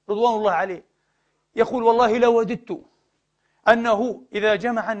رضوان الله عليه، يقول والله لوددت أنه إذا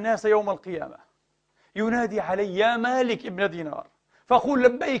جمع الناس يوم القيامة ينادي علي يا مالك ابن دينار، فأقول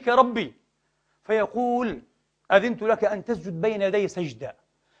لبيك ربي، فيقول أذنت لك أن تسجد بين يدي سجدة،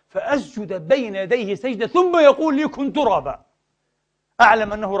 فأسجد بين يديه سجدة، ثم يقول لي كن ترابا،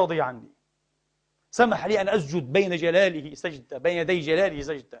 أعلم أنه رضي عني، سمح لي أن أسجد بين جلاله سجدة، بين يدي جلاله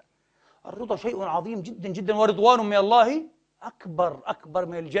سجدة. الرضا شيء عظيم جدا جدا، ورضوان من الله أكبر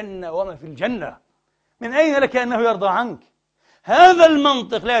من الجنة وما في الجنة. من أين لك أنه يرضى عنك؟ هذا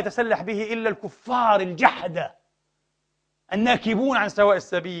المنطق لا يتسلح به إلا الكفار الجحدة الناكبون عن سواء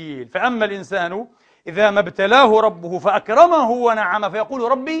السبيل. فأما الإنسان إذا ما ابتلاه ربه فأكرمه ونعمه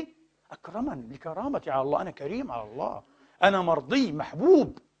فيقول ربي أكرمن بكرامتي على الله، أنا كريم على الله، أنا مرضي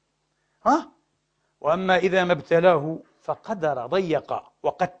محبوب. وأما إذا ما ابتلاه فقدر، ضيق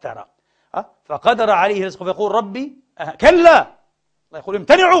وقتر، فقدر عليه رزقه فيقول ربي كلا. الله يقول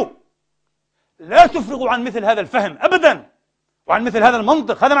امتنعوا، لا تفرغوا عن مثل هذا الفهم أبدا، وعن مثل هذا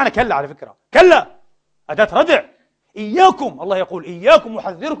المنطق. هذا معنى كلا على فكرة، كلا أداة ردع. إياكم، الله يقول إياكم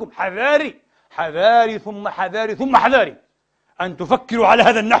أحذركم، حذاري حذاري ثم حذاري ثم حذاري أن تفكروا على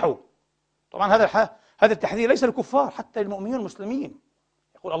هذا النحو. طبعا هذا التحذير ليس للكفار، حتى المؤمنين المسلمين.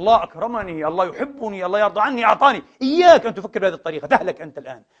 يقول الله أكرمني، الله يحبني، الله يرضى عني، أعطاني. إياك أن تفكر بهذه الطريقة، تهلك أنت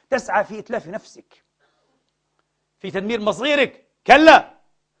الآن، تسعى في إتلاف نفسك، في تدمير مصيرك. كلا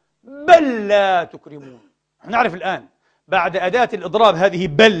بل لا تكرمون. نعرف الآن بعد أداة الإضراب هذه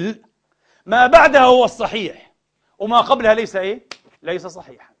بل، ما بعدها هو الصحيح، وما قبلها ليس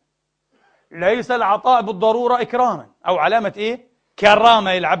صحيحا. ليس العطاء بالضرورة إكراما أو علامة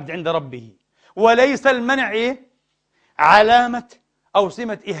كرامة للعبد عند ربه، وليس المنع علامة أو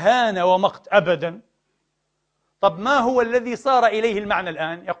سمة إهانة ومقت أبدا. طب ما هو الذي صار إليه المعنى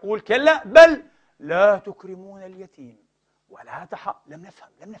الآن؟ يقول كلا بل لا تكرمون اليتيم ولا لم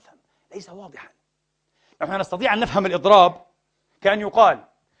نفهم، ليس واضحا. نحن نستطيع أن نفهم الإضراب كأن يقال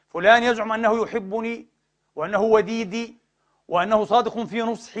فلان يزعم أنه يحبني وأنه وديدي وأنه صادق في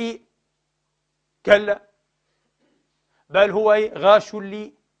نصحي، كلا بل هو غاش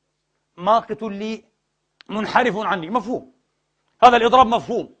لي ماقت لي منحرف عني، مفهوم. هذا الإضراب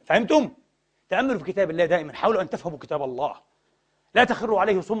مفهوم، فهمتم؟ تأملوا في كتاب الله دائما، حاولوا أن تفهموا كتاب الله، لا تخروا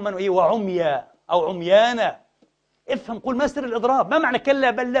عليه صما وعميا أو عميانا. افهم، قل ما سر الإضراب، ما معنى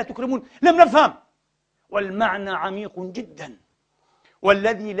كلا بل لا تكرمون، لم نفهم. والمعنى عميق جدا،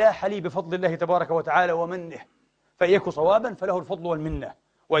 والذي لاح لي بفضل الله تبارك وتعالى ومنه، فإن يك صوابا فله الفضل والمنة،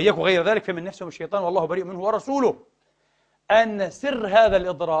 وإن يك غير ذلك فمن نفسه الشيطان والله بريء منه ورسوله. أن سر هذا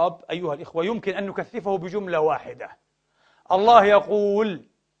الإضراب أيها الإخوة يمكن أن نكثفه بجملة واحدة. الله يقول: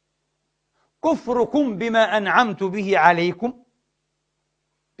 كفركم بما أنعمت به عليكم،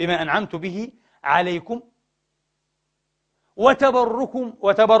 بما أنعمت به عليكم،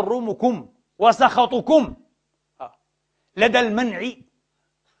 وتبرمكم وسخطكم لدى المنع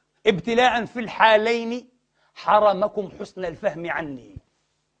ابتلاء في الحالين حرمكم حسن الفهم عني،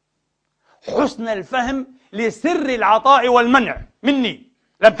 حسن الفهم لسر العطاء والمنع مني،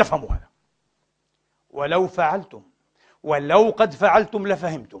 لم تفهموا هذا. ولو فعلتم، ولو قد فعلتم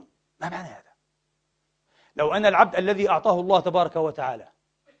لفهمتم. ما معنى هذا؟ لو أن العبد الذي أعطاه الله تبارك وتعالى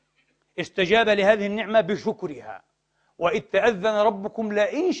استجاب لهذه النعمة بشكرها، وإذ تأذن ربكم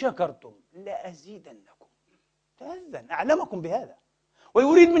لئن شكرتم لأزيدنكم، تأذن، أعلمكم بهذا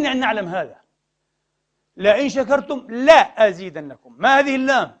ويريد منا أن نعلم هذا. لئن شكرتم لا أزيدنكم، ما هذه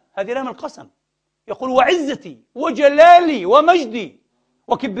اللام؟ هذه لام القسم. يقول: وعزتي وجلالي ومجدي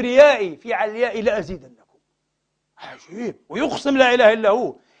وكبريائي في عليائي لأزيدنكم. عجيب، ويقسم لا إله إلا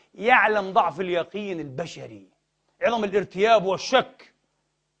هو. يعلم ضعف اليقين البشري، عظم الارتياب والشك،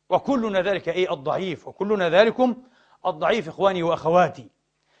 وكلنا ذلك الضعيف، وكلنا ذلكم الضعيف إخواني وأخواتي.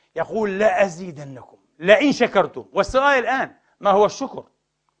 يقول: لا أزيدنكم لئن شكرتم. والسؤال الآن: ما هو الشكر؟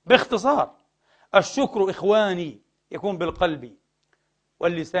 باختصار، الشكر إخواني يكون بالقلب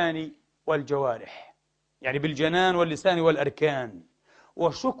واللسان والجوارح، يعني بالجنان واللسان والأركان.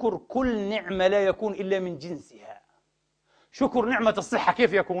 وشكر كل نعمة لا يكون إلا من جنسها. شكر نعمة الصحة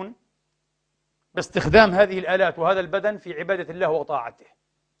كيف يكون؟ باستخدام هذه الآلات وهذا البدن في عبادة الله وطاعته.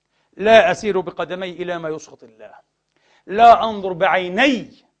 لا أسير بقدمي إلى ما يسخط الله، لا أنظر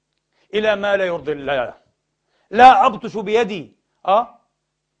بعيني إلى ما لا يرضي الله، لا أبطش بيدي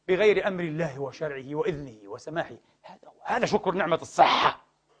بغير أمر الله وشرعه وإذنه وسماحه. هذا شكر نعمة الصحة،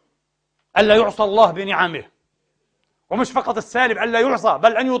 ألا يعصى الله بنعمه، ومش فقط السالب ألا يعصى،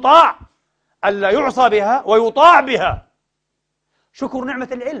 بل أن يطاع، ألا يعصى بها ويطاع بها. شكر نعمة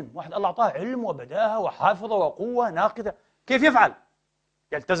العلم، واحد الله أعطاه علم وبداهة وحافظة وقوة ناقدة، كيف يفعل؟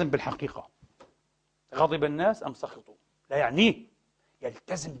 يلتزم بالحقيقة. غضب الناس أم سخطوا لا يعنيه،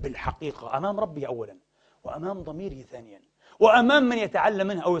 يلتزم بالحقيقة أمام ربه أولا، وأمام ضميره ثانيا، وأمام من يتعلم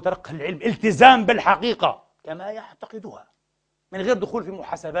منه أو يترقى العلم. التزام بالحقيقة كما يعتقدها، من غير دخول في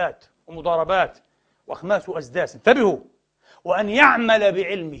محاسبات ومضاربات وأخماس وأسداس. انتبهوا. وأن يعمل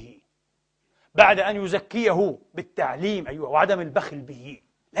بعلمه بعد أن يزكيه بالتعليم، أيوة، وعدم البخل به،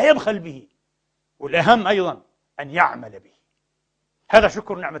 لا يبخل به. والأهم أيضا أن يعمل به. هذا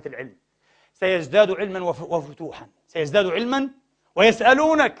شكر نعمة العلم. سيزداد علما وفتوحا، سيزداد علما.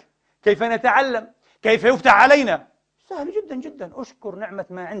 ويسألونك كيف نتعلم، كيف يفتح علينا. سهل جدا جدا، أشكر نعمة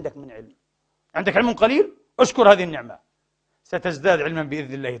ما عندك من علم. عندك علم قليل، أشكر هذه النعمة، ستزداد علما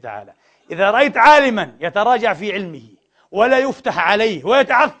بإذن الله تعالى. إذا رأيت عالما يتراجع في علمه ولا يفتح عليه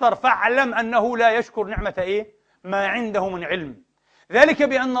ويتعثر، فاعلم أنه لا يشكر نعمة ما عنده من علم. ذلك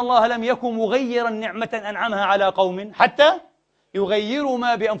بأن الله لم يكن مغيرا نعمة أنعمها على قوم حتى يغيروا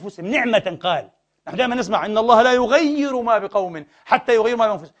ما بأنفسهم. نعمة قال، نحن دائما نسمع إن الله لا يغير ما بقوم حتى يغيروا ما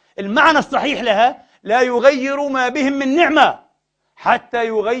بأنفسهم. المعنى الصحيح لها: لا يغير ما بهم من نعمة حتى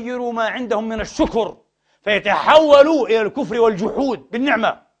يغيروا ما عندهم من الشكر، فيتحولوا إلى الكفر والجحود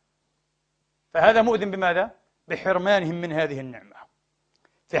بالنعمة. فهذا مؤذن بماذا؟ بحرمانهم من هذه النعمة.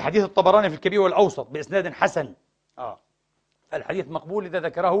 في حديث الطبراني في الكبير والأوسط بإسناد حسن، الحديث مقبول إذا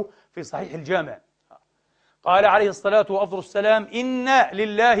ذكره في صحيح الجامع. قال عليه الصلاة والسلام: إن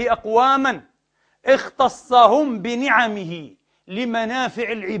لله أقواما اختصهم بنعمه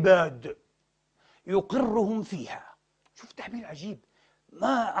لمنافع العباد يقرهم فيها. شوف تعبير عجيب،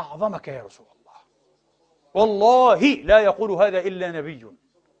 ما أعظمك يا رسول الله، والله لا يقول هذا إلا نبي،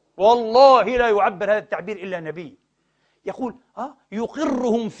 والله لا يعبر هذا التعبير إلا نبي. يقول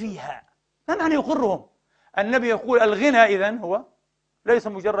يقرهم فيها. ما معنى يقرهم؟ النبي يقول الغنى إذن هو ليس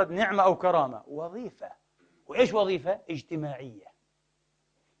مجرد نعمة أو كرامة، وظيفة. وإيش وظيفة؟ اجتماعية.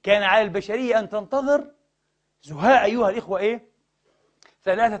 كان على البشرية أن تنتظر زهاء أيها الإخوة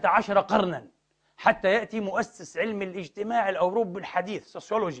 13 قرنا حتى يأتي مؤسس علم الاجتماع الأوروبي الحديث،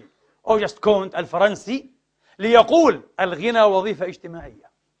 سوسيولوجي، أوجست كونت الفرنسي، ليقول الغنى وظيفة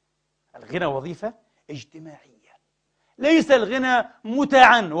اجتماعية. الغنى وظيفة اجتماعية. ليس الغنى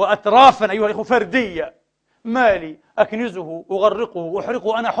متعا وأترافا أيها الإخوة فردية، مالي أكنزه أغرقه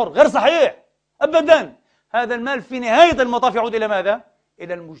أحرقه أنا حر، غير صحيح أبدا. هذا المال في نهاية المطاف يعود إلى ماذا؟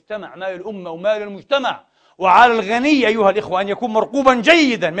 إلى المجتمع، مال الأمة ومال المجتمع. وعلى الغني أيها الإخوة أن يكون مرقوبا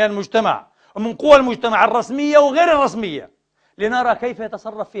جيدا من المجتمع ومن قوى المجتمع الرسمية وغير الرسمية لنرى كيف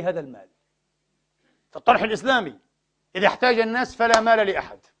يتصرف في هذا المال. في الطرح الإسلامي إذا احتاج الناس فلا مال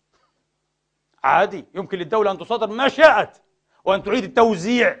لأحد، عادي، يمكن للدولة أن تصدر ما شاءت وأن تعيد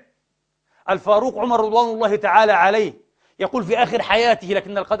التوزيع. الفاروق عمر رضوان الله تعالى عليه يقول في آخر حياته،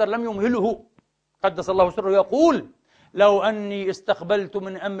 لكن القدر لم يمهله قدس الله سره، يقول: لو أني استقبلت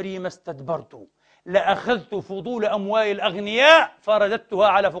من أمري ما استدبرت لأخذت فضول أموال الأغنياء فرددتها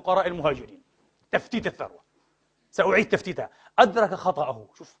على فقراء المهاجرين. تفتيت الثروة، سأعيد تفتيتها. أدرك خطأه.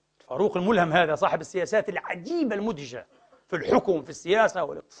 شوف الفاروق الملهم هذا صاحب السياسات العجيبة المدهشة في الحكم، في السياسة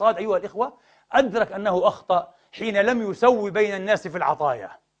والاقتصاد أيها الإخوة، أدرك أنه أخطأ حين لم يسوي بين الناس في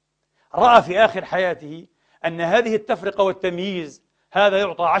العطايا. رأى في آخر حياته أن هذه التفرقة والتمييز، هذا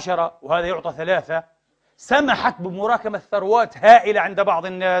يعطى 10 وهذا يعطى 3، سمحت بمراكمة ثروات هائلة عند بعض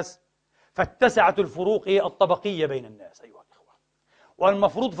الناس، فاتسعت الفروق الطبقية بين الناس أيها الإخوة.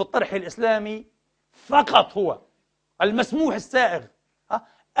 والمفروض في الطرح الإسلامي فقط هو المسموح السائغ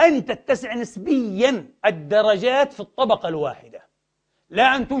أن تتسع نسبيا الدرجات في الطبقة الواحدة،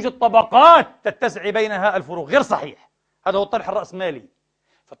 لا أن توجد طبقات تتسع بينها الفروق، غير صحيح. هذا هو الطرح الرأسمالي.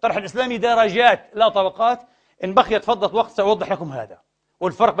 في الطرح الإسلامي درجات لا طبقات. إن بقيت فضة وقت سأوضح لكم هذا،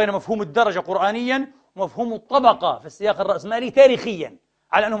 والفرق بين مفهوم الدرجة قرآنيا ومفهوم الطبقة في السياق الرأسمالي تاريخيا،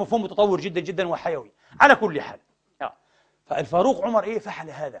 على أنه مفهوم متطور جدا جدا وحيوي. على كل حال، فالفاروق عمر فعل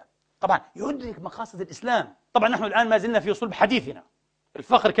هذا، طبعا يدرك مقاصد الإسلام. طبعا نحن الآن ما زلنا في صلب حديثنا.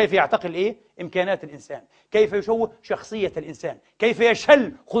 الفقر كيف يعتقل إمكانات الإنسان، كيف يشوه شخصية الإنسان، كيف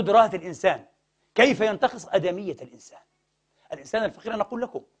يشل قدرات الإنسان، كيف ينتقص آدمية الإنسان. الإنسان الفقير أنا أقول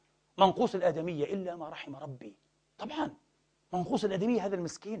لكم منقوص الآدمية إلا ما رحم ربي. طبعا منقوص الآدمية هذا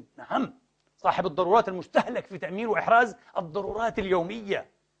المسكين، نعم، صاحب الضرورات المستهلك في تأمين وإحراز الضرورات اليومية.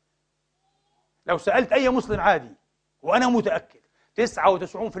 لو سألت أي مسلم عادي، وأنا متأكد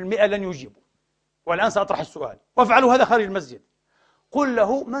 99% لن يجيبوا، والآن سأطرح السؤال وافعلوا هذا خارج المسجد. قل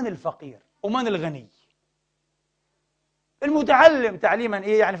له: من الفقير ومن الغني؟ المتعلم تعليما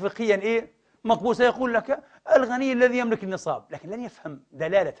يعني فقهيا مقبول سيقول لك الغني الذي يملك النصاب، لكن لن يفهم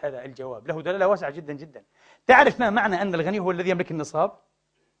دلالة هذا الجواب، له دلالة واسعة جدا جدا. تعرف ما معنى أن الغني هو الذي يملك النصاب؟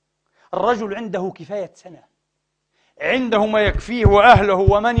 الرجل عنده كفاية سنة، عنده ما يكفيه وأهله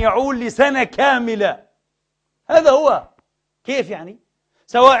ومن يعول لسنة كاملة. هذا هو. كيف يعني؟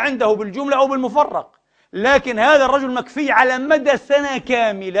 سواء عنده بالجملة أو بالمفرق، لكن هذا الرجل مكفي على مدى سنة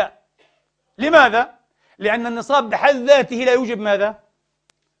كاملة. لماذا؟ لأن النصاب بحد ذاته لا يوجب ماذا؟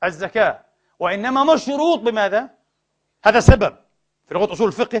 الزكاة، وإنما مشروط بماذا؟ هذا سبب في لغة أصول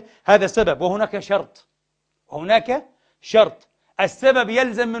الفقه، هذا سبب وهناك شرط. وهناك شرط. السبب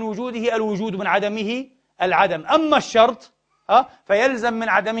يلزم من وجوده الوجود، من عدمه العدم. أما الشرط فيلزم من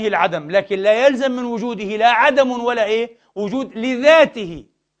عدمه العدم، لكن لا يلزم من وجوده لا عدم ولا وجود لذاته،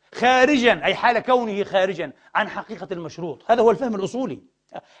 خارجا أي حال كونه خارجا عن حقيقة المشروط. هذا هو الفهم الأصولي.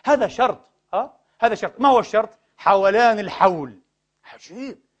 هذا شرط. هذا شرط. ما هو الشرط؟ حولان الحول.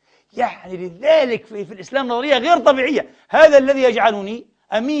 عجيب. يعني لذلك في الإسلام نظرية غير طبيعية. هذا الذي يجعلني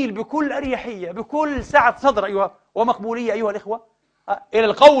أميل بكل أريحية، بكل سعة صدر ومقبولية أيها الإخوة إلى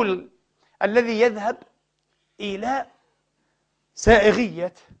القول الذي يذهب إلى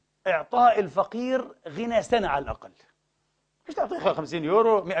سائغية إعطاء الفقير غنى سنة على الأقل. مش تعطيه 50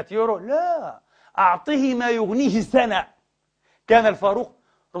 يورو 100 يورو، لا، أعطيه ما يغنيه سنة. كان الفاروق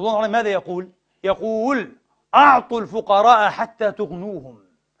رضوان الله ماذا يقول؟ يقول: أعطوا الفقراء حتى تغنوهم.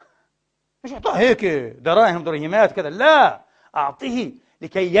 مش أعطاه هيك دراهم درهمات كذا، لا، أعطيه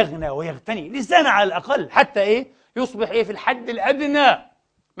لكي يغنى ويغتني لسنة على الأقل، حتى يصبح في الحد الأدنى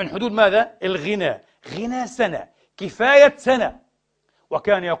من حدود ماذا؟ الغنى. غنى سنة، كفاية سنة.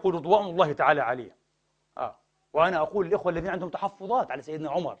 وكان يقول رضوان الله تعالى عليه وأنا أقول للإخوة الذين عندهم تحفظات على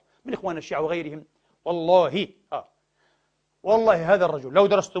سيدنا عمر من إخوان الشيعة وغيرهم، والله هذا الرجل لو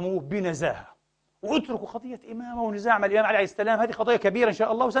درستموه بنزاهة واتركوا قضية إمامة ونزاع مع الإمام عليه السلام، هذه قضية كبيرة إن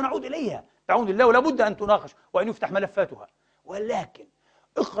شاء الله وسنعود إليها بعون الله، ولا بد أن تناقش وأن يفتح ملفاتها، ولكن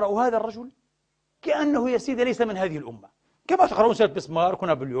اقرأوا هذا الرجل كأنه يا سيدي ليس من هذه الأمة، كما تقرؤون سيرة بسمارك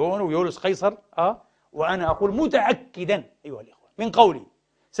ونابليون ويوليوس قيصر. وأنا أقول متأكدا أيها الإخوة من قولي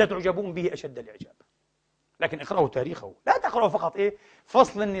ستعجبون به أشد الإعجاب. لكن اقرأوا تاريخه، لا تقرأوا فقط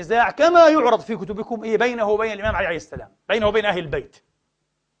فصل النزاع كما يعرض في كتبكم بينه وبين الإمام عليه السلام، بينه وبين أهل البيت.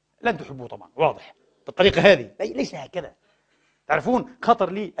 لن تحبوه طبعا، واضح بالطريقة هذه، ليس هكذا. تعرفون خطر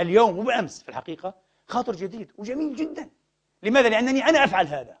لي اليوم وبأمس في الحقيقة، خاطر جديد وجميل جدا. لماذا؟ لأنني أنا أفعل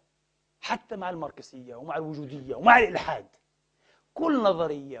هذا حتى مع الماركسية ومع الوجودية ومع الإلحاد. كل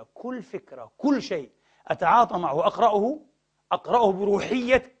نظرية، كل فكرة، كل شيء أتعاطى معه أقرأه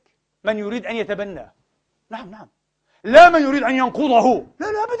بروحية من يريد أن يتبناه. نعم نعم، لا من يريد أن ينقضه، لا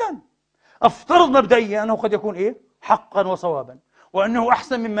لا أبدا. أفترض مبدئيا أنه قد يكون حقا وصوابا، وأنه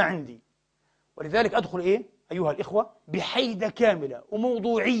أحسن مما عندي. ولذلك أدخل أيها الإخوة بحيدة كاملة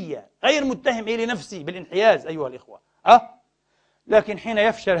وموضوعية، غير متهم لنفسي بالانحياز أيها الإخوة. لكن حين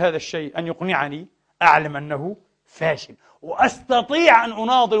يفشل هذا الشيء أن يقنعني، أعلم أنه فاشل، وأستطيع أن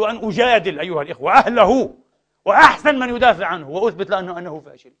أناضل وأن أجادل أيها الإخوة أهله وأحسن من يدافع عنه، وأثبت له أنه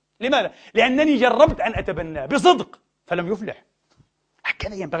فاشل. لماذا؟ لأنني جربت أن أتبناه بصدق فلم يفلح.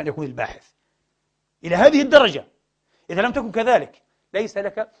 هكذا ينبغي أن يكون الباحث، إلى هذه الدرجة. إذا لم تكن كذلك ليس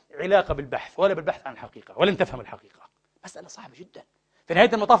لك علاقة بالبحث ولا بالبحث عن الحقيقة، ولن تفهم الحقيقة. مسألة صعبة جدا. في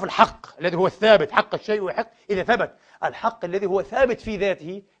نهاية المطاف الحق الذي هو الثابت، حق الشيء وحق، إذا ثبت الحق الذي هو ثابت في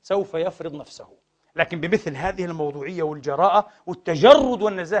ذاته سوف يفرض نفسه، لكن بمثل هذه الموضوعية والجراءة والتجرد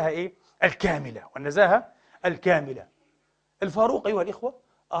والنزاهة الكاملة، والنزاهة الكاملة. الفاروق أيها الإخوة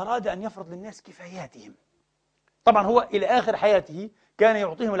أراد أن يفرض للناس كفاياتهم. طبعا هو إلى آخر حياته كان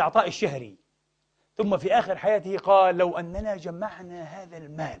يعطيهم العطاء الشهري، ثم في آخر حياته قال: لو أننا جمعنا هذا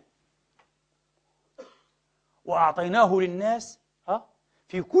المال وأعطيناه للناس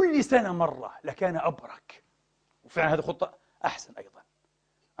في كل سنة مرة لكان أبرك. وفعلا هذه خطة أحسن أيضا،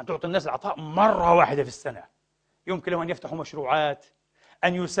 أن تعطي الناس العطاء مرة واحدة في السنة. يمكن لهم أن يفتحوا مشروعات،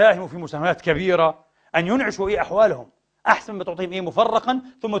 أن يساهموا في مساهمات كبيرة، أن ينعشوا أحوالهم، أحسن ما تعطيهم مفرقا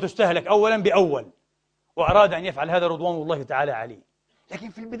ثم تستهلك أولا بأول. وأراد أن يفعل هذا رضوان الله تعالى عليه. لكن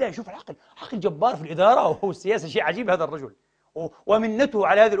في البداية شوف عقل جبار في الإدارة والسياسة، شيء عجيب هذا الرجل. ومنته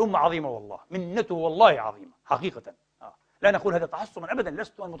على هذه الأمة عظيمة والله، منته والله عظيمة حقيقة. لا نقول هذا تعصبا أبدا،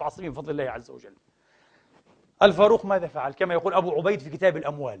 لست من المتعصبين بفضل الله عز وجل. الفاروق ماذا فعل؟ كما يقول أبو عبيد في كتاب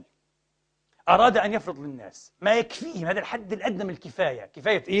الأموال، أراد أن يفرض للناس ما يكفيهم، هذا الحد الأدنى من الكفاية،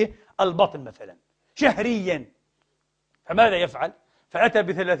 كفاية البطن مثلا شهريا. فماذا يفعل؟ فأتى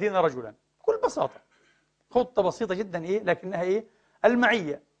ب30 رجلا بكل بساطة، خطة بسيطة جدا لكنها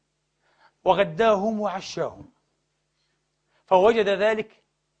المعية، وغداهم وعشاهم. فوجد ذلك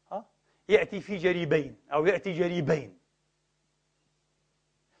يأتي في جريبين أو يأتي جريبين.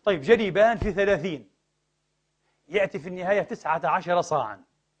 طيب جريبان في 30 يأتي في النهاية 19 صاعا،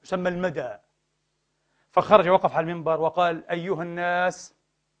 يسمى المدى. فخرج وقف على المنبر وقال: أيها الناس،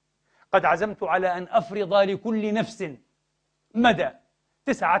 قد عزمت على أن أفرض لكل نفس مدى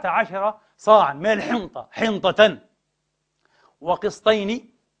 19 صاعا من الحنطة، حنطة،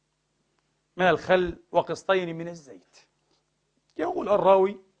 وقسطين من الخل، وقسطين من الزيت. يقول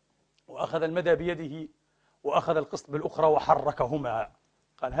الراوي: وأخذ المدى بيده وأخذ القسط بالأخرى وحركهما.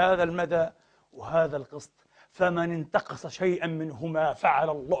 قال: هذا المدى وهذا القسط، فمن انتقص شيئا منهما فعل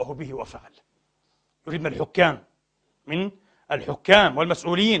الله به وفعل. يريد من الحكام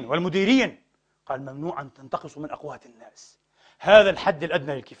والمسؤولين والمديرين. قال: ممنوع أن تنتقصوا من أقوات الناس، هذا الحد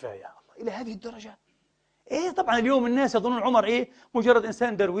الأدنى للكفاية. الله، إلى هذه الدرجة. طبعا اليوم الناس يظنون عمر مجرد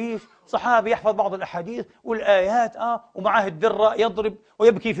إنسان درويش صحابي يحفظ بعض الأحاديث والآيات ومعاه الدرة يضرب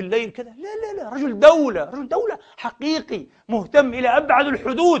ويبكي في الليل كذا. لا لا لا، رجل دولة حقيقي، مهتم إلى أبعد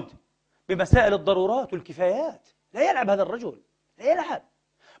الحدود بمسائل الضرورات والكفايات. لا يلعب هذا الرجل، لا يلعب.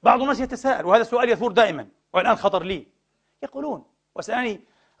 بعض الناس يتساءل، وهذا السؤال يثور دائما والآن خطر لي، يقولون، وسألني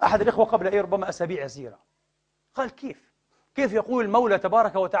أحد الإخوة قبل ربما أسابيع يسيرة، قال: كيف يقول المولى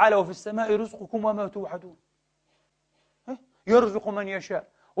تبارك وتعالى: وفي السماء رزقكم وما توعدون؟ يرزق من يشاء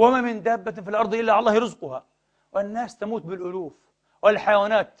وما من دابة في الأرض إلا على الله رزقها. والناس تموت بالألوف،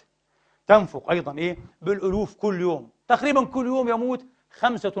 والحيوانات تنفق أيضا بالألوف كل يوم. تقريبا كل يوم يموت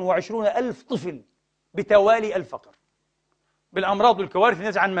 25,000 طفل بتوالي الفقر، بالأمراض والكوارث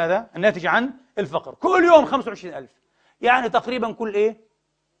الناتجة عن ماذا؟ الناتجة عن الفقر. كل يوم 25,000، يعني تقريبا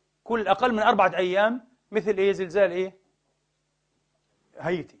كل أقل من 4 أيام مثل زلزال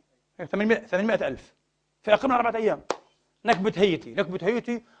هايتي، 800,000 في أقل من 4 أيام. نكبة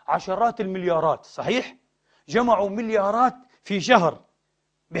هايتي عشرات المليارات، صحيح؟ جمعوا مليارات في شهر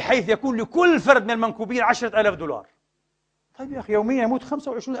بحيث يكون لكل فرد من المنكوبين 10,000 دولار. طيب يا أخي، يوميا يموت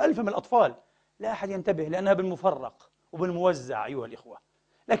 25,000 من الأطفال، لا أحد ينتبه لأنها بالمفرق وبالموزع أيها الإخوة.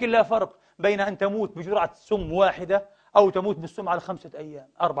 لكن لا فرق بين أن تموت بجرعة سم واحدة أو تموت بالسم على 5 أيام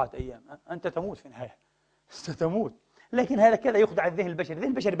 4 أيام. أنت تموت في النهاية، ستموت. لكن هذا كذا يخدع الذهن البشري. الذهن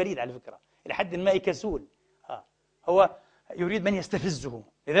البشري بريد على فكرة، إلى حد ما كسول. هو يريد من يستفزه.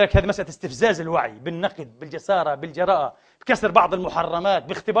 لذلك هذه مسألة استفزاز الوعي بالنقد، بالجسارة، بالجراءة، بكسر بعض المحرمات،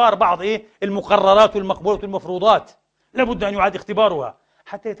 باختبار بعض المقررات والمقبولات والمفروضات. لابد أن يعاد اختبارها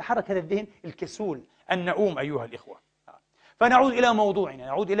حتى يتحرك هذا الذهن الكسول النؤوم أيها الإخوة. فنعود إلى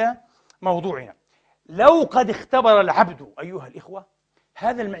موضوعنا. لو قد اختبر العبد أيها الإخوة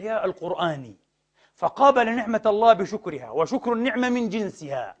هذا المعيار القرآني فقابل نعمة الله بشكرها، وشكر النعمة من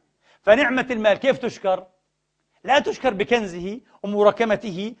جنسها، فنعمة المال كيف تشكر؟ لا تشكر بكنزه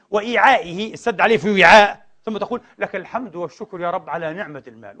ومراكمته وإيعائه، السد عليه في وعاء، ثم تقول لك الحمد والشكر يا رب على نعمة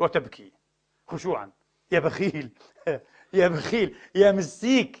المال وتبكي خشوعا. يا بخيل يا بخيل يا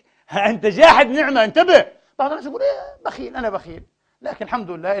مسيك، أنت جاحد نعمة، انتبه. بعض الناس يقول إيه بخيل، أنا بخيل، لكن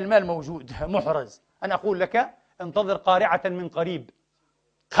الحمد لله المال موجود محرز. أنا أقول لك انتظر قارعة من قريب،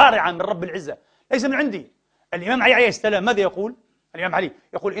 قارعة من رب العزة ليس من عندي. الإمام علي عليه السلام ماذا يقول؟ الإمام علي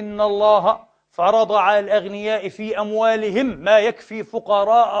يقول إن الله فرض على الأغنياء في أموالهم ما يكفي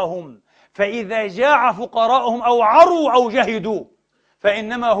فقراءهم، فإذا جاع فقراءهم أو عروا أو جهدوا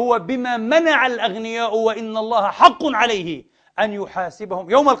فإنما هو بما منع الأغنياء، وإن الله حق عليه أن يحاسبهم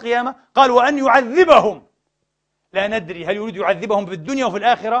يوم القيامة. قال وأن يعذبهم، لا ندري هل يريد يعذبهم في الدنيا وفي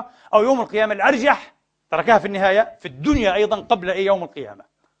الآخرة أو يوم القيامة. الأرجح تركها في النهاية في الدنيا أيضا قبل يوم القيامة،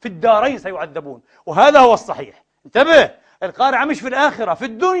 في الدارين سيعذبون، وهذا هو الصحيح. انتبه، القارعة مش في الآخرة، في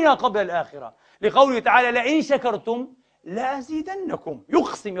الدنيا قبل الآخرة، لقوله تعالى لئن شكرتم لأزيدنكم.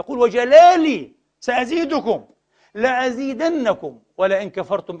 يقسم يقول وجلالي سأزيدكم لأزيدنكم ولئن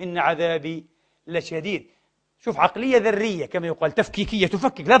كفرتم إن عذابي لشديد. شوف عقلية ذرية كما يقال، تفكيكية،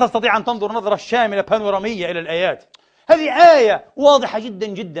 تفكك، لا تستطيع أن تنظر نظرة شاملة بانورامية إلى الآيات. هذه آية واضحة جدا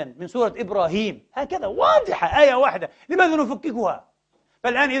جدا من سورة إبراهيم، هكذا واضحة، آية واحدة، لماذا نفككها؟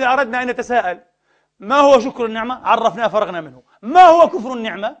 فالآن إذا أردنا أن نتساءل ما هو شكر النعمة؟ عرفناه فرغنا منه. ما هو كفر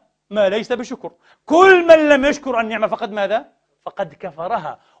النعمة؟ ما ليس بشكر. كل من لم يشكر النعمة فقد ماذا؟ فقد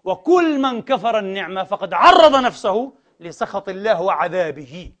كفرها. وكل من كفر النعمة فقد عرض نفسه لسخط الله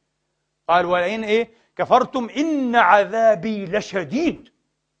وعذابه. قال ولئن كفرتم إن عذابي لشديد.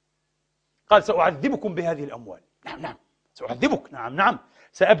 قال سأعذبكم بهذه الأموال، نعم سأعذبك، نعم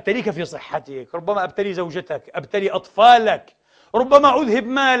سأبتليك في صحتك، ربما أبتلي زوجتك، أبتلي أطفالك، ربما أذهب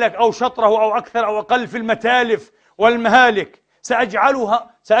مالك أو شطره أو أكثر أو أقل في المتالف والمهالك.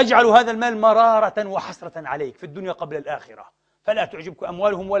 سأجعل هذا المال مرارة وحسرة عليك في الدنيا قبل الآخرة، فلا تعجبك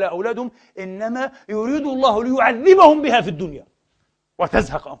أموالهم ولا أولادهم، إنما يريد الله ليعذبهم بها في الدنيا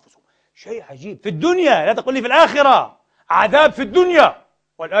وتزهق أنفسهم. شيء عجيب، في الدنيا، لا تقل لي في الآخرة، عذاب في الدنيا.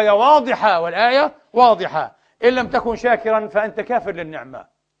 والآية واضحة، إن لم تكن شاكرا فأنت كافر للنعمة.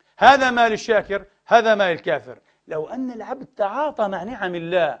 هذا مال الشاكر، هذا مال الكافر. لو أن العبد تعاطى مع نعم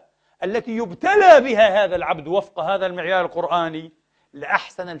الله التي يبتلى بها هذا العبد وفق هذا المعيار القرآني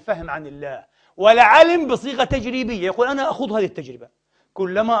لأحسن الفهم عن الله، ولعلم بصيغة تجريبية، يقول أنا أخوض هذه التجربة،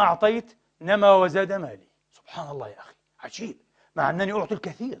 كلما أعطيت نما وزاد مالي. سبحان الله يا أخي، عجيب، مع أنني أعطي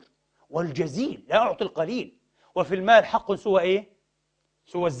الكثير والجزيل، لا أعطي القليل. وفي المال حق سوى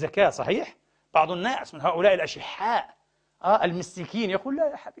سوى الزكاة، صحيح؟ بعض الناس من هؤلاء الأشحاء المسكين يقول لا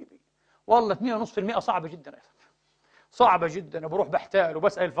يا حبيبي والله 2.5% صعبة جدا، صعبة جدا، بروح بحتال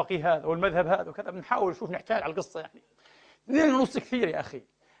وبسأل الفقيه هذا والمذهب هذا وكذا، بنحاول نشوف نحتال على القصة. يعني 2.5 كثير يا أخي،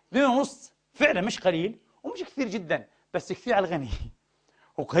 2.5 فعلا مش قليل ومش كثير جدا، بس كثير على الغني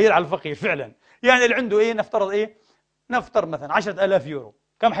وقليل على الفقير فعلا. يعني اللي عنده نفترض مثلا 10,000 يورو،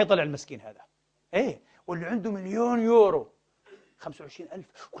 كم حيطلع المسكين هذا؟ واللي عنده 1,000,000 يورو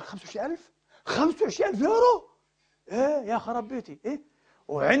 25,000. قول 25,000 25,000 يورو، يا خراب بيتي.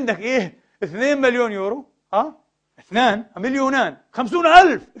 وعندك 2 مليون يورو، 2 مليونان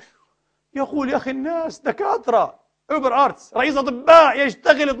 50,000. يقول يا أخي الناس دكاترة، أوبر آرتس، رئيس أطباء،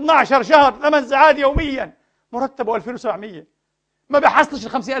 يشتغل 12 شهر 8 ساعات يوميا، مرتبه 2,700، ما بحصلش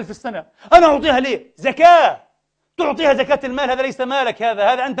 50,000 في السنة. أنا أعطيها ليه؟ زكاة، تعطيها زكاة المال، هذا ليس مالك،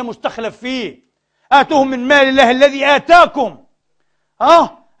 هذا أنت مستخلف فيه. آتوهم من مال الله الذي آتاكم،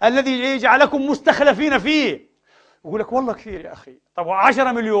 الذي جعلكم مستخلفين فيه. يقول لك والله كثير يا أخي. طب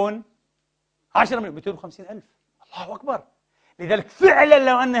 10 مليون 250,000، الله أكبر. لذلك فعلا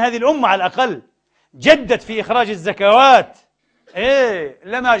لو أن هذه الأمة على الأقل جدت في إخراج الزكوات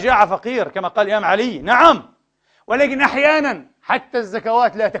لما جاع فقير كما قال الإمام علي. نعم، ولكن أحيانا حتى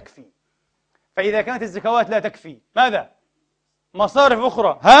الزكوات لا تكفي. فإذا كانت الزكوات لا تكفي، ماذا؟ مصارف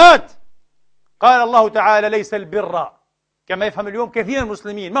أخرى، هات. قال الله تعالى ليس البر كما يفهم اليوم كثير من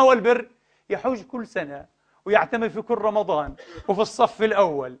المسلمين. ما هو البر؟ يحج كل سنة ويعتمر في كل رمضان وفي الصف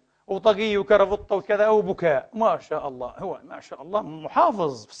الأول وطقي وكرفطة وكذا وبكاء، ما شاء الله، هو ما شاء الله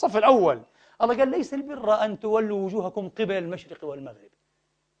محافظ في الصف الأول. الله قال ليس البر أن تولوا وجوهكم قبل المشرق والمغرب،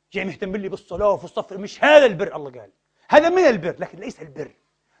 جاي مهتم لي بالصلاة وفي الصف. مش هذا البر، الله قال هذا من البر لكن ليس البر.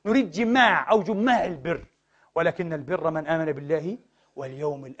 نريد جماع أو جماع البر، ولكن البر من آمن بالله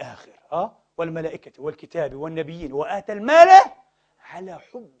واليوم الآخر والملائكة والكتاب والنبيين وآتى المال على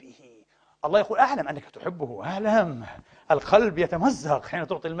حبه. الله يقول أعلم أنك تحبه، أعلم، القلب يتمزق حين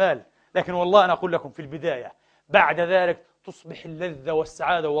تعطي المال، لكن والله أنا أقول لكم في البداية، بعد ذلك تصبح اللذة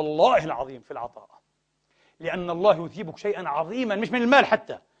والسعادة والله العظيم في العطاء، لأن الله يثيبك شيئا عظيما مش من المال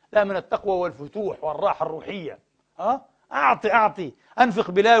حتى، لا، من التقوى والفتوح والراحة الروحية. أعطي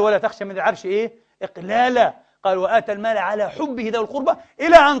أنفق بلال ولا تخشى من العرش إقلالا. قال وآتى المال على حبه ذوي القربى،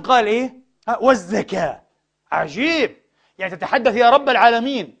 إلى أن قال والزكاة. عجيب، يعني تتحدث يا رب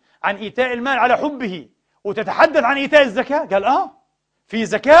العالمين عن إيتاء المال على حبه وتتحدث عن إيتاء الزكاة؟ قال في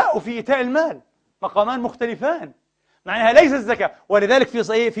زكاة وفي إيتاء المال، مقامان مختلفان، معناها ليس الزكاة. ولذلك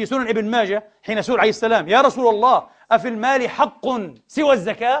في سنن ابن ماجه حين سئل عليه السلام يا رسول الله أفي المال حق سوى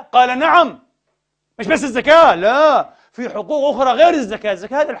الزكاة؟ قال نعم، مش بس الزكاة، لا، في حقوق أخرى غير الزكاة.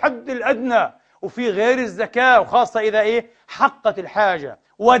 الزكاة هذا الحد الأدنى، وفي غير الزكاة، وخاصة إذا حقت الحاجة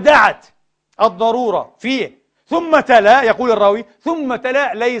ودعت الضرورة فيه. ثم تلا، يقول الراوي ثم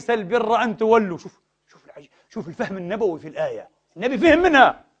تلا ليس البر أن تولوا. شوف الفهم النبوي في الآية، النبي فهم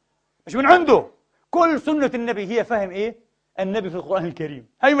منها مش من عنده، كل سنة النبي هي فهم النبي في القرآن الكريم.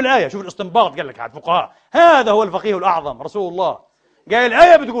 هاي من الآية، شوف الاستنباط، قال لك على الفقهاء هذا هو الفقيه الأعظم رسول الله، قال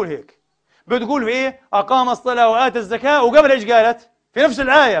الآية بتقول هيك، بتقول أقام الصلاة وآتى الزكاة، وقبل إيش قالت؟ في نفس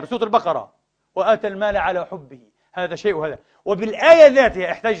الآية بسورة البقرة وآتى المال على حبه، هذا شيء وهذا. وبالآية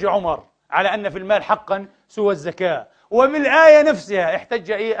ذاتها احتج عمر على أن في المال حقا سوى الزكاة، وبالآية نفسها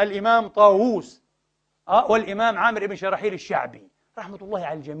احتج الإمام طاووس والإمام عامر بن شراحيل الشعبي رحمة الله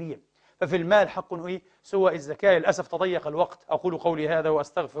على الجميع. ففي المال حق سوى الزكاة. للأسف تضيق الوقت، أقول قولي هذا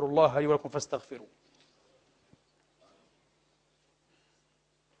وأستغفر الله لي ولكم فاستغفروا.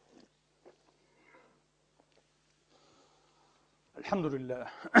 الحمد لله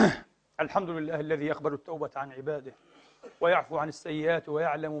الحمد لله الذي يقبل التوبة عن عباده ويعفو عن السيئات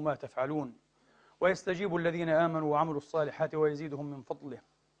ويعلم ما تفعلون، ويستجيب الذين آمنوا وعملوا الصالحات ويزيدهم من فضله،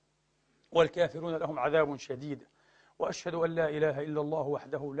 والكافرون لهم عذاب شديد. وأشهد أن لا إله إلا الله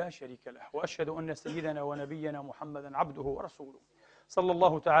وحده لا شريك له، وأشهد أن سيدنا ونبينا محمدا عبده ورسوله، صلى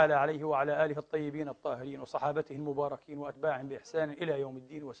الله تعالى عليه وعلى آله الطيبين الطاهرين وصحابته المباركين وأتباعهم بإحسان إلى يوم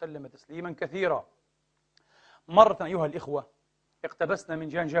الدين، وسلم تسليما كثيرا. مرة أيها الإخوة اقتبسنا من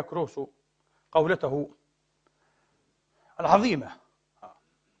جان جاك روسو قولته العظيمة: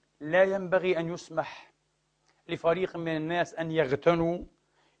 لا ينبغي أن يسمح لفريق من الناس أن يغتنوا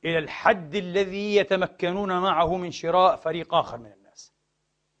إلى الحد الذي يتمكنون معه من شراء فريق آخر من الناس،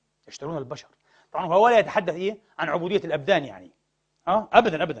 يشترون البشر. طبعا هو لا يتحدث عن عبودية الأبدان يعني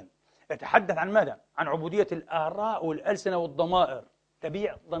أبدا أبدا، يتحدث عن ماذا؟ عن عبودية الآراء والألسنة والضمائر.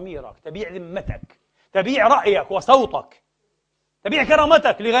 تبيع ضميرك، تبيع ذمتك، تبيع رأيك وصوتك، تبيع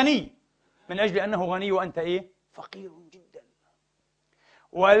كرامتك لغني من أجل أنه غني وأنت فقير جدا.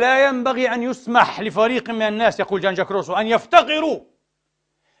 ولا ينبغي أن يسمح لفريق من الناس، يقول جان جاك روسو، أن يفتقروا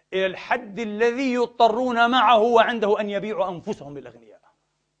إلى الحد الذي يضطرون معه وعنده أن يبيعوا أنفسهم للأغنياء.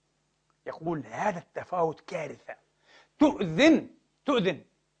 يقول هذا التفاوت كارثة تؤذن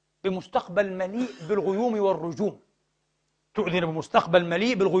بمستقبل مليء بالغيوم والرجوم، تؤذن بمستقبل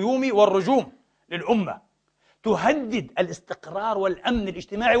مليء بالغيوم والرجوم للأمة، تهدد الاستقرار والأمن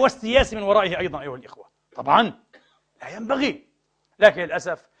الاجتماعي والسياسي من ورائه أيضا أيها الإخوة. طبعا لا ينبغي، لكن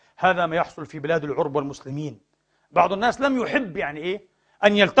للأسف هذا ما يحصل في بلاد العرب والمسلمين. بعض الناس لم يحب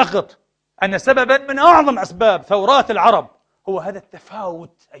أن يلتقط أن سببا من أعظم أسباب ثورات العرب هو هذا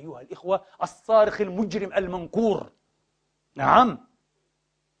التفاوت أيها الإخوة الصارخ المجرم المنكور، نعم،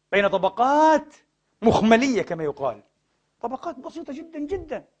 بين طبقات مخملية كما يقال، طبقات بسيطة جدا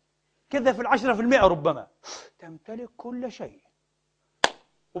جدا، كذا في 10% ربما تمتلك كل شيء،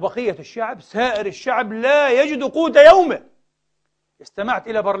 وبقية الشعب، سائر الشعب، لا يجد قوت يومه. استمعت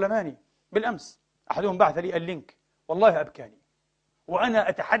إلى برلماني بالأمس، أحدهم بعث لي اللينك، والله أبكاني، وأنا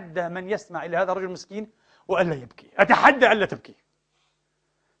أتحدى من يسمع إلى هذا الرجل المسكين وألا يبكي، أتحدى ألا تبكي.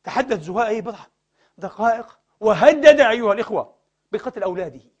 تحدث زهاء بضع دقائق وهدد أيها الإخوة بقتل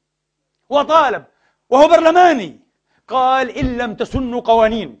أولاده، وطالب وهو برلماني، قال إن لم تسنوا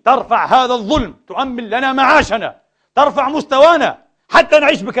قوانين ترفع هذا الظلم، تؤمن لنا معاشنا، ترفع مستوانا حتى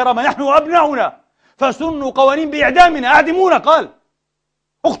نعيش بكرامة نحن وأبناؤنا، فسنوا قوانين بإعدامنا، أعدمونا، قال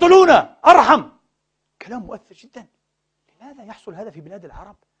اقتلونا، أرحم. كلام مؤثر جدا. لماذا يحصل هذا في بلاد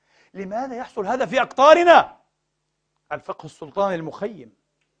العرب؟ لماذا يحصل هذا في أقطارنا؟ الفقه السلطاني المخيم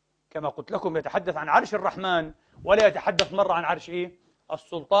كما قلت لكم يتحدث عن عرش الرحمن، ولا يتحدث مرة عن عرش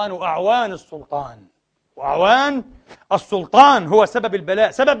السلطان وأعوان السلطان. وأعوان السلطان هو سبب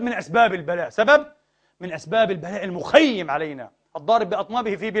البلاء، سبب من أسباب البلاء، سبب من أسباب البلاء المخيم علينا الضارب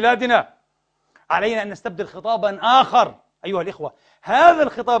بأطنابه في بلادنا. علينا أن نستبدل خطابا آخر أيها الإخوة. هذا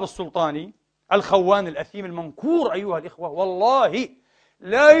الخطاب السلطاني الخوان الأثيم المنكور أيها الإخوة والله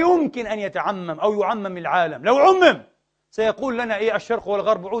لا يمكن أن يتعمم أو يعمم العالم. لو عمم سيقول لنا إيه الشرق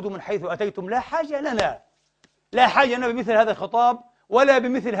والغرب عودوا من حيث أتيتم. لا حاجة لنا، لا حاجة لنا بمثل هذا الخطاب ولا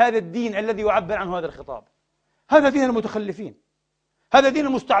بمثل هذا الدين الذي يعبر عنه هذا الخطاب. هذا دين المتخلفين، هذا دين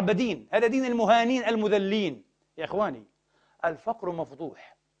المستعبدين، هذا دين المهانين المذلين. يا إخواني، الفقر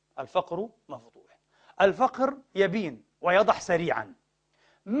مفضوح، الفقر مفضوح. الفقر يبين ويضح سريعا.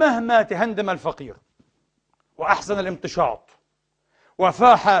 مهما تهندم الفقير وأحسن الامتشاط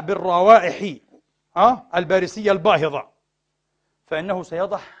وفاح بالروائح الباريسية الباهظة، فإنه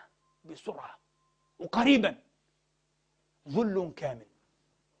سيضح بسرعة وقريبا ذل كامل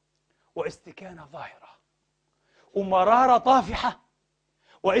واستكانة ظاهرة ومرارة طافحة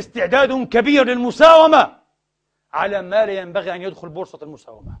واستعداد كبير للمساومة على ما لا ينبغي أن يدخل بورصة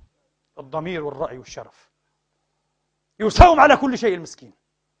المساومة، الضمير والرأي والشرف. يساوم على كل شيء المسكين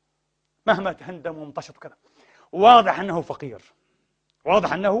مهما تهندم وامتشط كذا. واضح أنه فقير،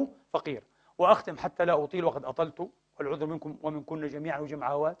 واضح أنه فقير. وأختم حتى لا أطيل وقد أطلت، والعذر منكم ومنكن جميعا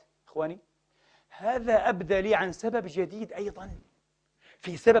وجمعوات. إخواني، هذا أبدى لي عن سبب جديد أيضا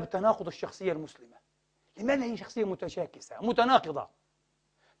في سبب تناقض الشخصية المسلمة. لماذا هي شخصية متشاكسة متناقضة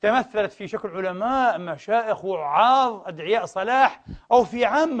تمثلت في شكل علماء مشائخ وعاظ أدعياء صلاح، أو في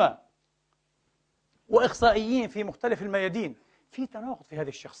عامة وإخصائيين في مختلف الميادين؟ في تناقض في هذه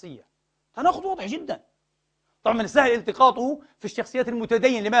الشخصية، تناقض واضح جدا. طبعا من السهل التقاطه في الشخصيات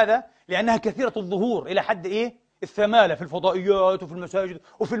المتدين. لماذا؟ لأنها كثيرة الظهور إلى حد الثمالة في الفضائيات وفي المساجد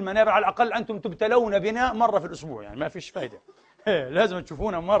وفي المنابر. على الأقل أنتم تبتلون بنا مرة في الأسبوع، يعني ما فيش فايدة. لازم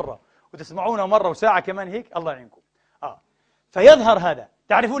تشوفونا مرة وتسمعونا مرة وساعة كمان هيك، الله يعينكم. فيظهر هذا.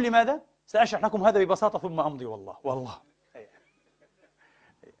 تعرفون لماذا؟ سأشرح لكم هذا ببساطة ثم أمضي. والله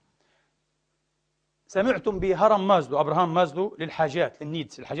سمعتم بهرم مازلو، أبراهام مازلو، للحاجات،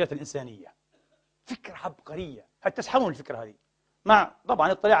 للنيدز، الحاجات الإنسانية. فكرة عبقرية، هل تسحرون الفكرة هذه؟ مع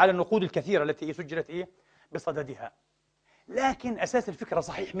طبعا اطلاع على النقود الكثيرة التي سجلت بصددها. لكن أساس الفكرة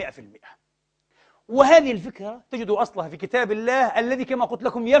صحيح 100%. وهذه الفكرة تجد أصلها في كتاب الله الذي كما قلت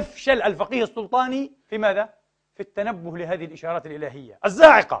لكم يفشل الفقيه السلطاني في ماذا؟ في التنبه لهذه الإشارات الإلهية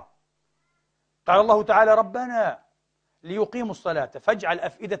الزاعقة. قال الله تعالى: ربنا ليقيموا الصلاة فاجعل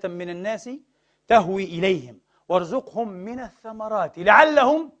أفئدة من الناس تهوي إليهم وارزقهم من الثمرات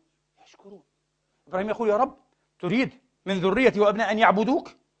لعلهم يشكرون. إبراهيم يقول: يا رب، تريد من ذريتي وأبناء أن يعبدوك،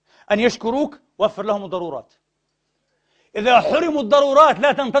 أن يشكروك، وفر لهم الضرورات. إذا حرموا الضرورات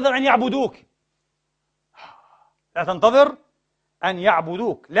لا تنتظر أن يعبدوك، لا تنتظر أن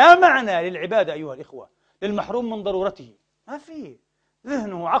يعبدوك. لا معنى للعبادة أيها الإخوة للمحروم من ضرورته. ما في،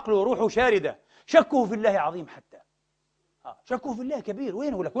 ذهنه عقله روحه شاردة. شكه في الله عظيم، حتى شكه في الله كبير.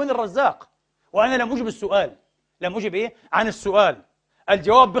 وين لك؟ وين الرزاق؟ وأنا لم أجب السؤال، لم أجب عن السؤال.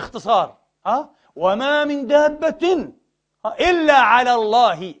 الجواب باختصار: وما من دابة إلا على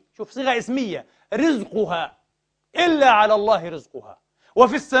الله، شوف صيغة اسمية، رزقها، إلا على الله رزقها،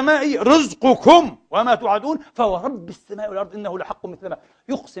 وفي السماء رزقكم وما توعدون فهو رب السماء والأرض إنه لحق مثل ما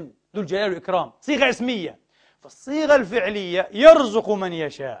يقسم ذو الجلال والإكرام. صيغة اسمية. فالصيغة الفعلية يرزق من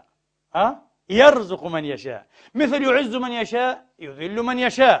يشاء، يرزق من يشاء، مثل يعز من يشاء، يذل من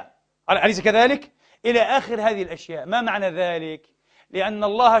يشاء، أليس كذلك؟ إلى آخر هذه الأشياء. ما معنى ذلك؟ لأن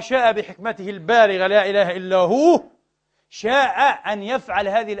الله شاء بحكمته البالغة لا إله إلا هو، شاء أن يفعل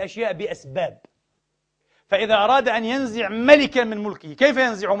هذه الأشياء بأسباب. فإذا أراد أن ينزع ملكا من ملكه، كيف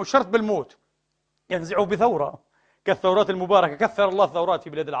ينزعه؟ مش شرط بالموت، ينزعه بثورة كالثورات المباركة. كثر الله الثورات في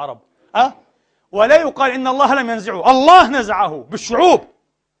بلاد العرب. ولا يقال إن الله لم ينزعه، الله نزعه بالشعوب.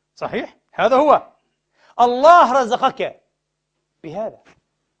 صحيح؟ هذا هو. الله رزقك بهذا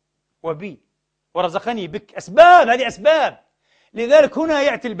وبي، ورزقني بك. أسباب، هذه أسباب. لذلك هنا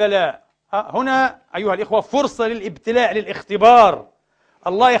يأتي البلاء. هنا أيها الإخوة فرصة للابتلاء، للاختبار.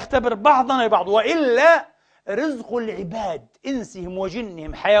 الله يختبر بعضنا ببعض. وإلا رزق العباد، إنسهم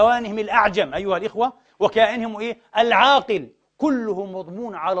وجنهم حيوانهم الأعجم أيها الإخوة وكائنهم العاقل، كله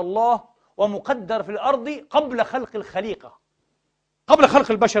مضمون على الله ومقدر في الأرض قبل خلق الخليقة، قبل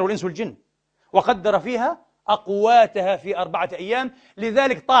خلق البشر والإنس والجن، وقدر فيها أقواتها في 4 أيام.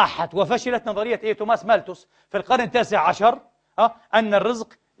 لذلك طاحت وفشلت نظرية توماس مالثوس في القرن ال19 أن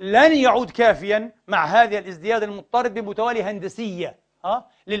الرزق لن يعود كافيا مع هذه الازدياد المضطرد بمتوالي هندسية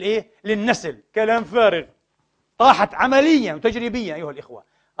للنسل. كلام فارغ. طاحت عمليا وتجريبيا أيها الإخوة.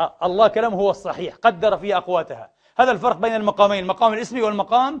 الله كلامه هو الصحيح، قدر فيها أقواتها. هذا الفرق بين المقامين، المقام الاسمي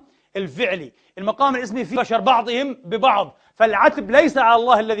والمقام الفعلي. المقام الاسمي في بشر بعضهم ببعض، فالعتب ليس على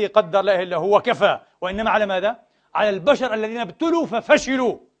الله الذي قدر لا إله إلا هو وكفى، وإنما على ماذا؟ على البشر الذين ابتلوا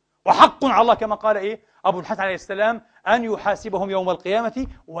ففشلوا. وحق على الله كما قال أبو الحسن عليه السلام أن يحاسبهم يوم القيامة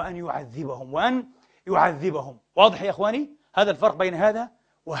وأن يعذبهم، وأن يعذبهم. واضح يا إخواني؟ هذا الفرق بين هذا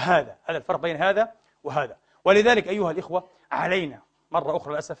وهذا، هذا الفرق بين هذا وهذا. ولذلك أيها الإخوة علينا مرة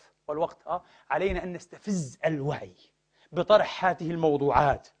أخرى للأسف والوقت علينا أن نستفز الوعي بطرح هذه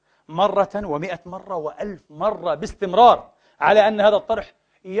الموضوعات مرة و100 مرة و1000 مرة باستمرار، على أن هذا الطرح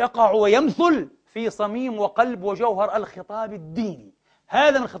يقع ويمثل في صميم وقلب وجوهر الخطاب الديني.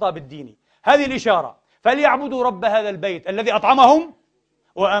 هذا من الخطاب الديني، هذه الإشارة: فليعبدوا رب هذا البيت الذي أطعمهم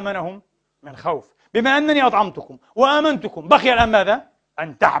وآمنهم من خوف. بما أنني أطعمتكم وآمنتكم بقي الآن ماذا؟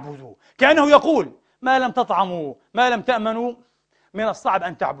 أن تعبدوا. كأنه يقول: ما لم تطعموا، ما لم تأمنوا، من الصعب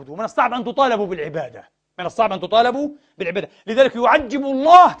أن تعبدوا، من الصعب أن تطالبوا بالعبادة، من الصعب أن تطالبوا بالعبادة. لذلك يعجب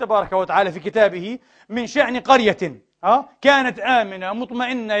الله تبارك وتعالى في كتابه من شأن قرية كانت آمنة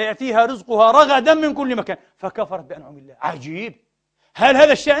مطمئنة يأتيها رزقها رغدا من كل مكان فكفرت بأنعم الله. عجيب! هل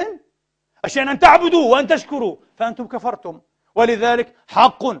هذا الشأن؟ الشأن أن تعبدوا وأن تشكروا، فأنتم كفرتم. ولذلك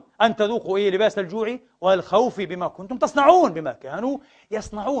حق أن تذوقوا لباس الجوع والخوف بما كنتم تصنعون، بما كانوا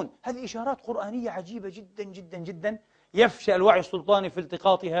يصنعون. هذه إشارات قرآنية عجيبة جدا جدا جدا، يفشل الوعي السلطاني في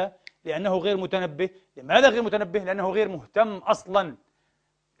التقاطها لأنه غير متنبه. لماذا غير متنبه؟ لأنه غير مهتم أصلا.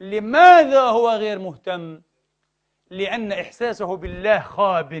 لماذا هو غير مهتم؟ لأن إحساسه بالله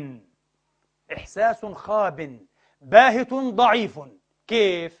خاب، إحساس خاب باهت ضعيف.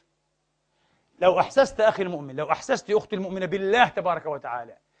 كيف؟ لو أحسست أخي المؤمن، لو أحسست أختي المؤمنة بالله تبارك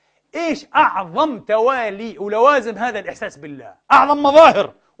وتعالى، إيش أعظم توالي ولوازم هذا الإحساس بالله؟ أعظم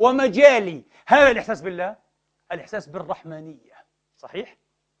مظاهر ومجالي هذا الإحساس بالله؟ الإحساس بالرحمانية. صحيح؟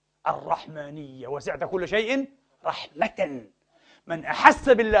 الرحمانية، وسعت كل شيء رحمة. من أحس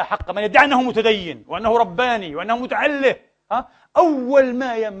بالله حقا، من يدعي أنه متدين وأنه رباني وأنه متعله، أول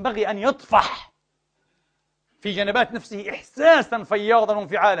ما ينبغي أن يطفح في جنبات نفسه إحساسا فياضا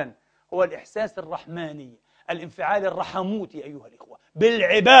وانفعالا هو الإحساس الرحماني، الانفعال الرحموتي أيها الإخوة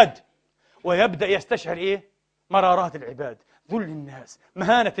بالعباد، ويبدأ يستشعر مرارات العباد، ذل الناس،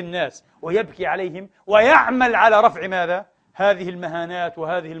 مهانة الناس، ويبكي عليهم ويعمل على رفع ماذا؟ هذه المهانات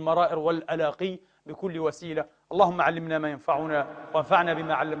وهذه المرائر والألاقي بكل وسيلة. اللهم علمنا ما ينفعنا وانفعنا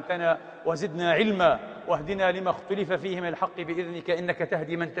بما علمتنا وزدنا علما، واهدنا لما اختلف فيه من الحق بإذنك، إنك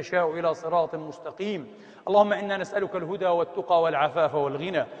تهدي من تشاء إلى صراط مستقيم. اللهم إنا نسألك الهدى والتقى والعفاف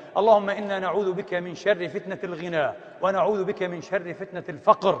والغنى. اللهم إنا نعوذ بك من شر فتنة الغنى ونعوذ بك من شر فتنة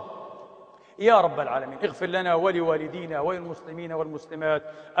الفقر يا رب العالمين. اغفر لنا ولوالدينا وللمسلمين والمسلمات،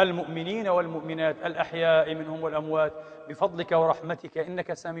 المؤمنين والمؤمنات، الأحياء منهم والأموات، بفضلك ورحمتك،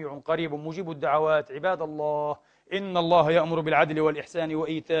 إنك سميع قريب مجيب الدعوات. عباد الله، إن الله يأمر بالعدل والإحسان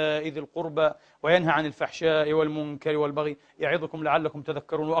وإيتاء ذي القربى وينهى عن الفحشاء والمنكر والبغي، يعظكم لعلكم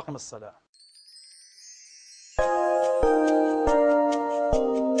تذكرون. وأقم الصلاة.